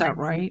cool accent,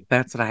 right?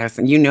 That's what I was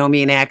saying. You know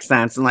me in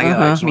accents. I'm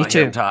like, me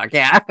too. Talk.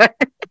 Yeah.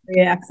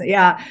 The accent.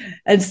 Yeah.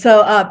 And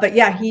so, but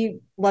yeah, he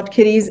loved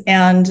kitties.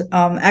 And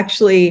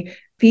actually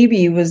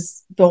Phoebe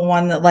was the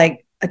one that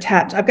like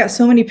attached. I've got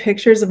so many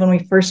pictures of when we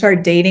first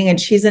started dating,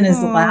 and she's in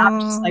his lap,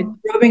 just like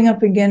rubbing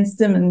up against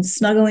him and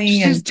snuggling.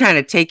 She's trying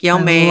to take your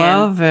man.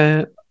 Love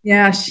it.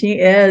 Yeah, she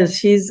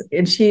is.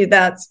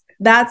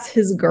 That's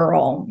his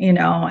girl,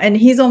 and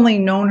he's only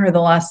known her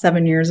the last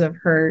 7 years of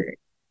her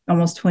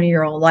almost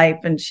 20-year-old life.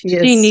 And she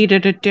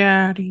needed a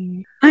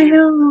daddy. I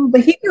know,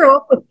 but he grew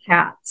up with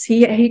cats.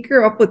 He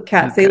grew up with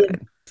cats. Okay. They live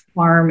in a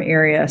farm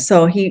area.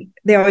 So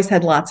they always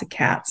had lots of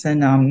cats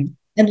and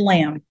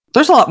lamb.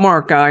 There's a lot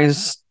more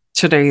guys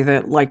today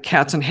that like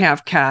cats and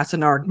have cats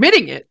and are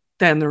admitting it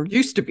than there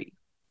used to be.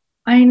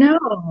 I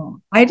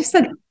know. I just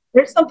said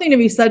there's something to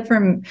be said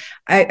from,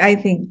 I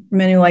think,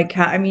 men who like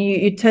cats. I mean,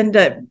 you tend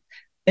to,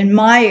 in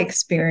my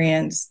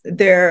experience,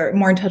 they're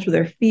more in touch with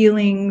their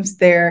feelings.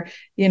 They're,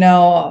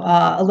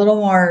 a little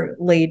more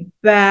laid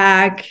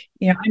back.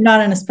 I'm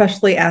not an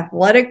especially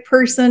athletic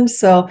person,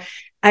 so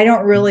I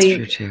don't really.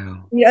 That's true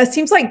too. It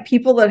seems like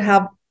people that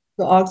have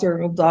dogs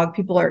or dog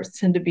people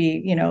tend to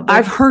be,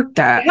 I've heard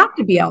that they have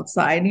to be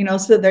outside,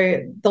 so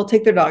they'll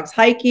take their dogs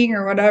hiking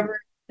or whatever.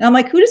 And I'm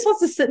like, who just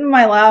wants to sit in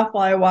my lap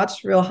while I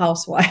watch Real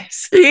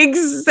Housewives?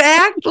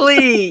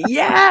 Exactly.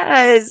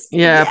 Yes.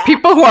 Yeah. Yes.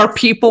 People who are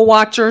people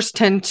watchers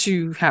tend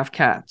to have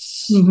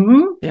cats.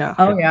 Mm-hmm. Yeah.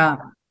 Oh, yeah.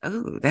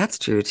 Oh, that's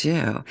true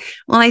too.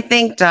 Well, I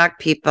think dog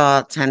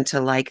people tend to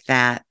like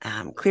that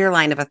clear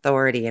line of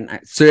authority and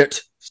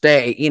sit.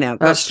 Stay,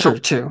 that's true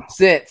too.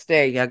 Sit,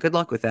 stay. Yeah, good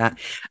luck with that.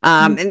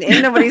 And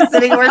nobody's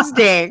sitting or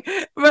staying,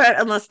 but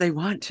unless they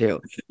want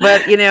to.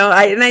 But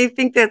I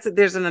think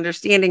there's an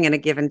understanding and a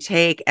give and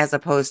take as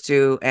opposed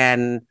to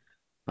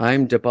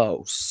I'm the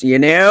boss,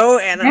 and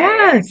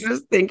yes. I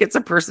just think it's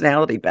a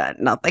personality bet.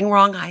 Nothing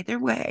wrong either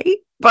way,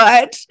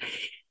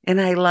 and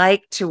I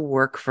like to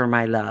work for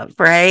my love,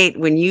 right?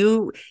 When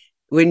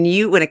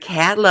a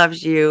cat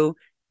loves you.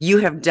 You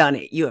have done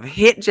it. You have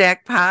hit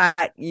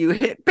jackpot. You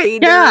hit pay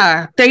dirt.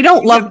 Yeah, they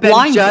don't love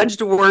blind.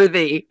 Judged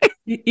worthy.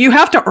 You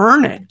have to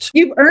earn it.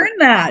 You've earned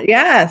that.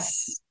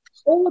 Yes,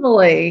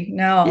 totally.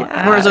 No.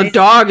 Yeah. Whereas a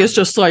dog is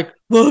just like,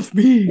 love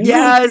me.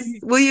 Yes. Love me.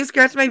 Will you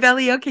scratch my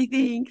belly? Okay,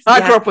 thanks.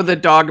 I grew up with a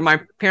dog.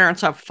 My parents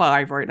have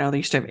 5 right now. They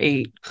used to have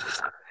 8.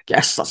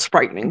 Yes, that's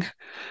frightening.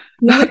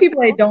 The only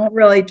people I don't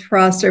really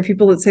trust are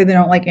people that say they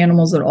don't like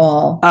animals at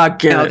all.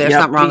 There's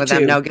something wrong with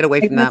them. No, get away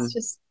from them.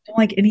 Just don't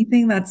like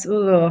anything that's, I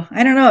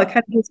don't know. It kind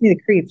of gives me the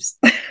creeps.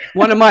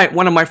 One of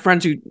my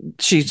friends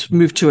she's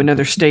moved to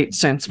another state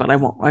since, but I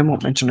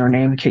won't mention her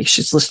name in case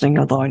she's listening,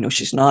 although I know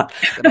she's not.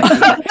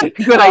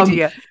 Good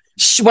idea.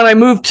 When I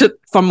moved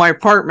from my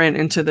apartment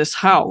into this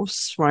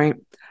house, right?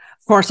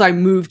 Of course, I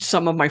moved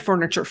some of my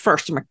furniture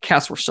first, and my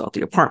cats were still at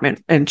the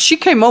apartment. And she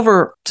came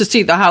over to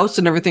see the house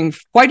and everything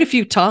quite a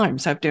few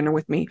times, have dinner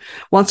with me.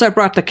 Once I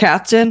brought the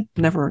cats in,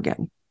 never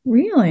again.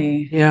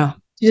 Really? Yeah.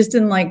 She just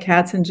didn't like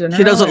cats in general?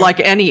 She doesn't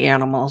like any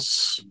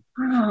animals.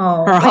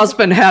 Oh. Her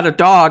husband had a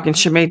dog, and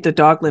she made the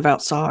dog live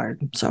outside.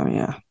 So,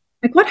 yeah.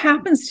 Like, what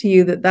happens to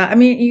you that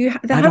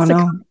has to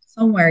come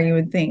somewhere, you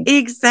would think.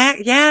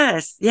 Exactly.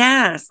 Yes.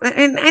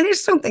 And I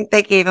just don't think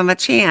they gave him a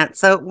chance.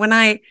 So when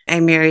I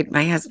married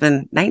my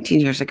husband 19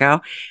 years ago,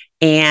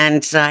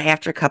 and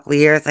after a couple of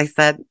years, I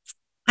said,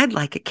 I'd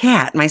like a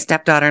cat. My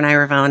stepdaughter and I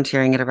were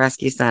volunteering at a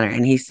rescue center,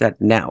 and he said,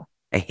 no,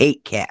 I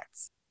hate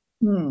cats.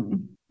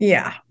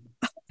 Yeah.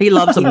 He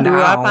loves them now. He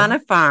grew up on a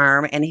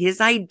farm, and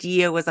his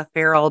idea was a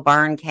feral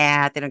barn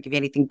cat. They don't give you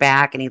anything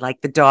back, and he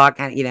liked the dog,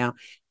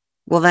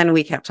 Well, then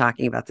we kept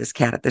talking about this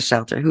cat at the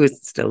shelter, who is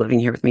still living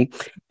here with me.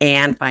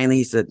 And finally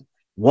he said,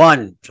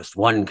 just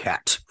one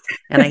cat.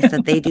 And I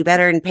said, they do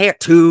better in pair.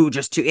 2,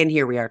 just 2. In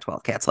here we are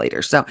 12 cats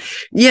later. So,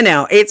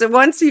 it's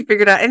once he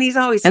figured out, and he's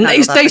always, and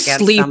they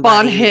sleep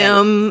on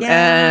him.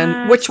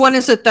 And which one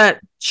is it that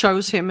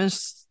shows him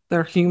as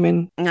their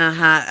human?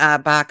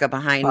 Baca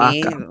behind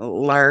me,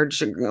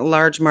 large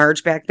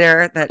Marge back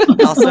there that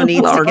also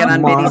needs to get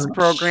on Mitty's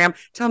program.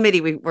 Tell Mitty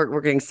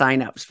we're getting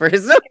signups for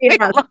his.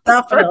 Yes,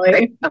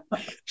 definitely.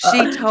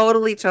 She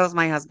totally chose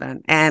my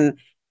husband, and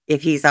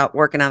if he's out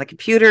working on the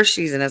computer,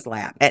 she's in his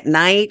lap. At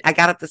night, I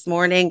got up this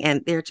morning,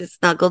 and they're just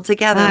snuggled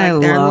together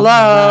like they're in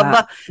love.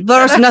 That.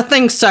 There's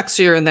nothing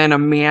sexier than a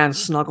man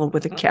snuggled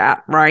with a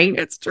cat, right?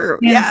 It's true.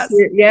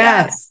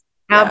 Yes.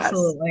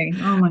 Absolutely.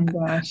 Oh my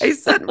gosh. I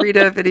sent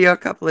Rita a video a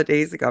couple of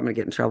days ago. I'm going to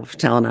get in trouble for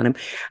telling on him.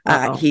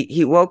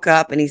 He woke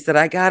up and he said,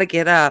 I got to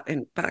get up.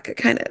 And Baca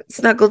kind of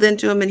snuggled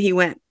into him, and he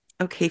went,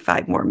 okay,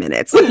 5 more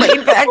minutes. And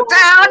laid back down.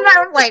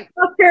 I was like,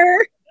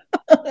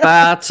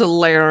 That's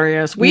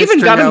hilarious. We Mr. even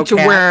got No him to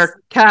Cats.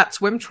 wear cat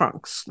swim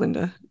trunks,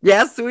 Linda.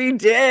 Yes, we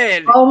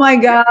did. Oh my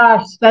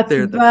gosh, that's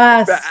They're the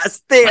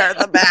best. They are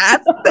the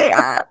best. They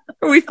are.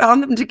 We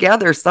found them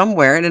together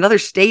somewhere in another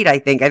state, I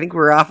think. I think we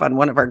were off on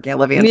one of our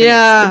gallivanting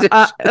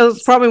expeditions. It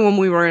was probably when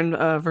we were in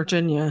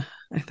Virginia,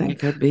 I think. It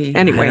could be.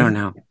 Anyway, I don't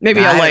know.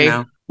 Maybe I LA. don't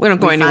know. We don't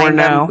go anywhere find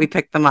now. them, we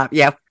pick them up.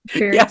 Yeah.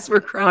 Sure. Yes,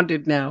 we're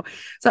grounded now.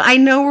 So I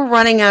know we're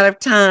running out of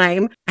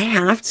time. I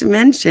have to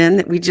mention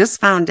that we just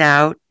found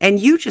out, and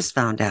you just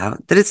found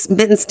out, that it's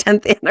Mittens'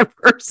 10th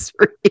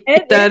anniversary.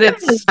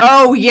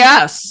 Oh,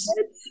 yes.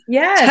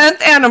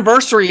 Yes. 10th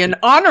anniversary. In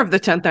honor of the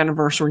 10th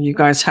anniversary, you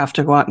guys have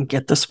to go out and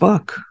get this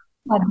book.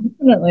 Oh,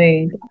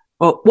 definitely.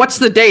 Well, what's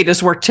the date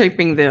as we're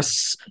taping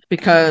this?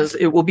 Because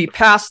it will be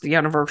past the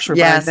anniversary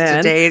by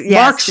then. March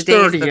March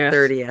 30th.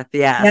 30th.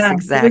 Yes,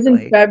 exactly. It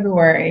was in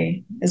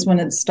February is when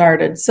it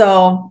started.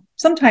 So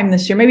sometime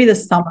this year, maybe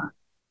this summer.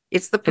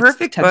 It's the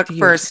perfect book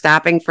for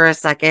stopping for a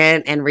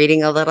second and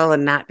reading a little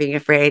and not being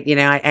afraid. You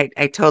know,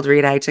 I told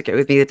Rita, I took it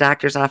with me to the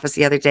doctor's office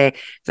the other day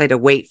because I had to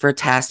wait for a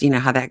test. You know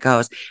how that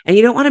goes. And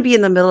you don't want to be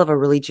in the middle of a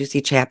really juicy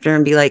chapter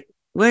and be like,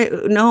 wait,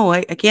 no,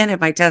 I can't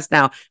have my test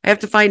now. I have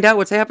to find out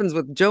what happens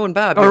with Joe and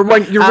Bob. Or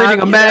when you're reading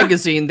a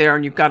magazine there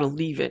and you've got to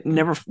leave it and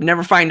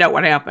never find out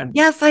what happened.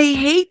 Yes, I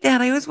hate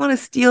that. I always want to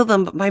steal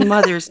them, but my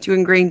mother's too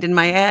ingrained in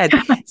my head.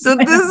 So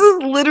this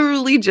is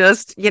literally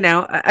just, you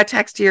know, a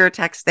text here, a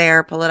text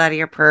there, pull it out of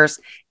your purse,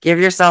 give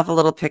yourself a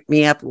little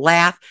pick-me-up,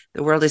 laugh.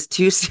 The world is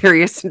too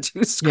serious and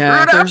too screwed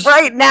up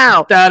right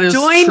now. That is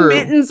Join true.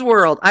 Mittens'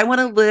 world. I want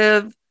to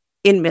live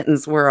in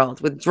Mittens' world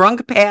with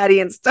drunk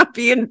Patty and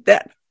Stumpy and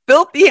that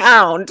filthy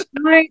hound.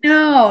 I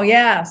know.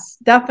 Yes,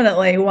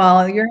 definitely.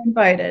 Well, you're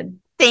invited.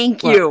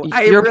 Thank you.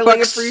 I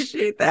really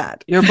appreciate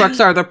that. Your books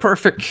are the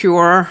perfect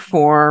cure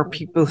for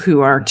people who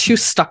are too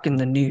stuck in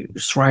the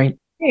news, right?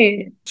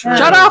 Hey,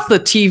 shut off the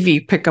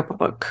TV, pick up a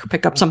book,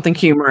 pick up something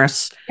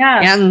humorous.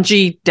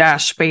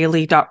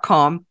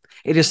 Angie-Bailey.com.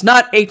 It is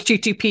not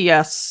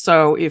HTTPS.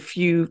 So if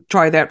you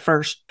try that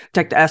first,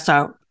 take the S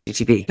out.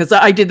 Because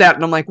I did that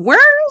and I'm like, where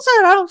is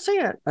it? I don't see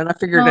it. And I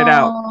figured it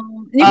out.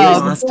 You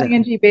can just Google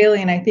Angie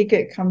Bailey and I think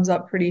it comes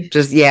up pretty.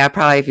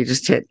 Probably if you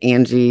just hit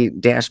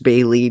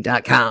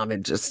Angie-Bailey.com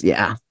and just,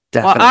 definitely.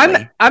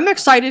 Well, I'm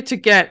excited to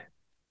get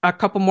a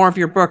couple more of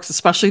your books,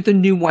 especially the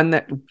new one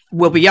that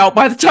will be out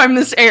by the time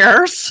this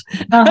airs.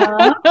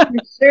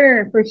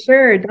 For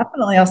sure.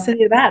 Definitely. I'll send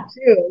you that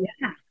too.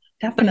 Yeah.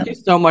 Definitely. Thank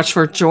you so much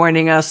for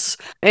joining us.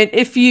 And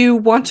if you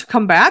want to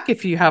come back,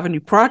 if you have a new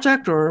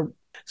project or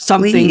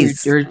something you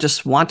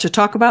just want to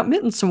talk about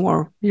Mittens some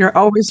more, you're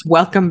always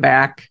welcome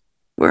back.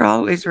 We're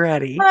always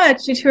ready.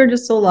 You two are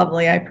just so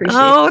lovely. I appreciate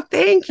it. Oh,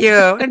 thank you.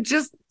 And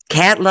just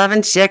cat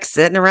loving chicks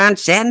sitting around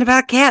chatting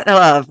about cat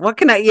love. What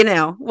can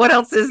what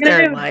else is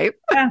there in life?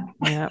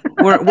 Yeah.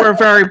 We're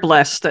very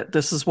blessed that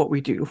this is what we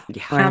do.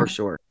 Yeah, right? For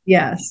sure.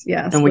 Yes.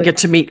 And we get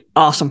to meet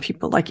awesome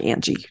people like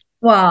Angie.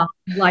 Well,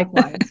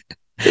 likewise.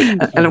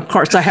 And of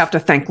course, I have to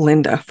thank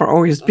Linda for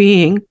always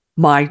being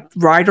my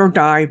ride or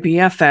die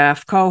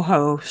BFF,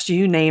 co-host,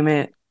 you name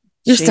it.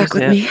 You're stuck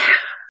with me.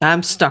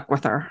 I'm stuck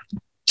with her.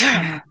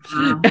 And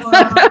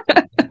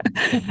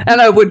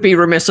I would be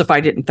remiss if I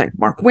didn't thank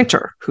Mark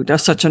Winter, who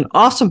does such an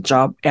awesome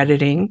job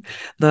editing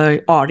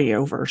the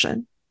audio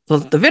version.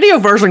 The video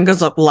version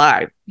goes up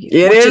live.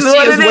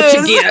 What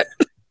you get.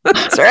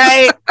 That's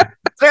right.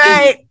 That's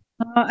right.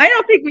 I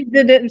don't think we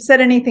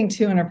said anything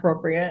too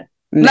inappropriate.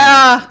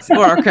 Nah,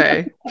 we're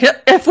okay.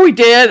 If we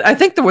did, I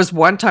think there was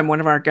one time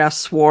one of our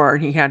guests swore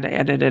and he had to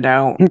edit it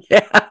out.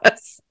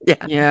 Yes.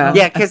 Yeah.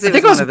 Because I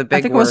think it was one of the big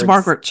I think words. It was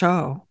Margaret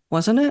Cho,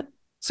 wasn't it?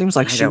 Seems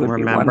like she would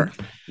remember. Be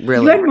one.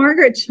 Really? You had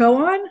Margaret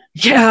Cho on?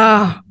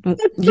 Yeah.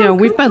 So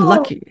we've been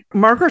lucky.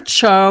 Margaret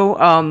Cho,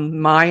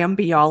 Maya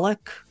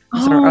Bialik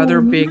is our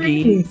other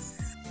biggie. Nice.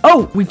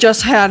 Oh, we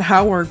just had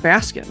Howard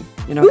Baskin.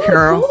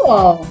 Carol.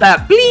 Cool.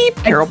 That bleep,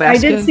 Carol Baskin. I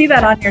did see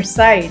that on your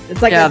site.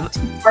 It's like a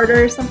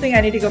two-parter or something.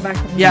 I need to go back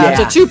and look. Yeah, it's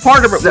a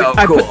two-parter, but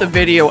I put the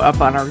video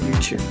up on our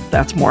YouTube.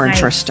 That's more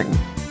interesting.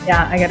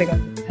 Yeah, I gotta go.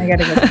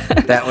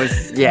 That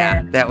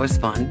was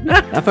fun.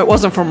 If it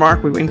wasn't for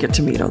Mark, we wouldn't get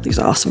to meet all these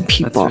awesome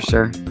people. That's for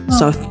sure.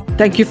 So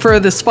thank you for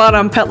the spot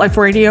on Pet Life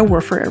Radio.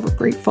 We're forever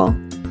grateful.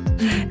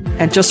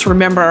 And just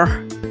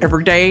remember,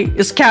 every day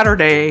is Catter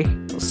Day.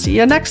 We'll see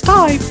you next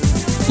time.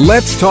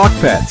 Let's Talk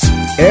Pets,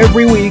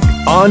 every week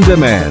on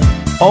demand,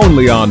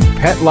 only on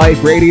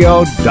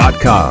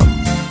PetLifeRadio.com.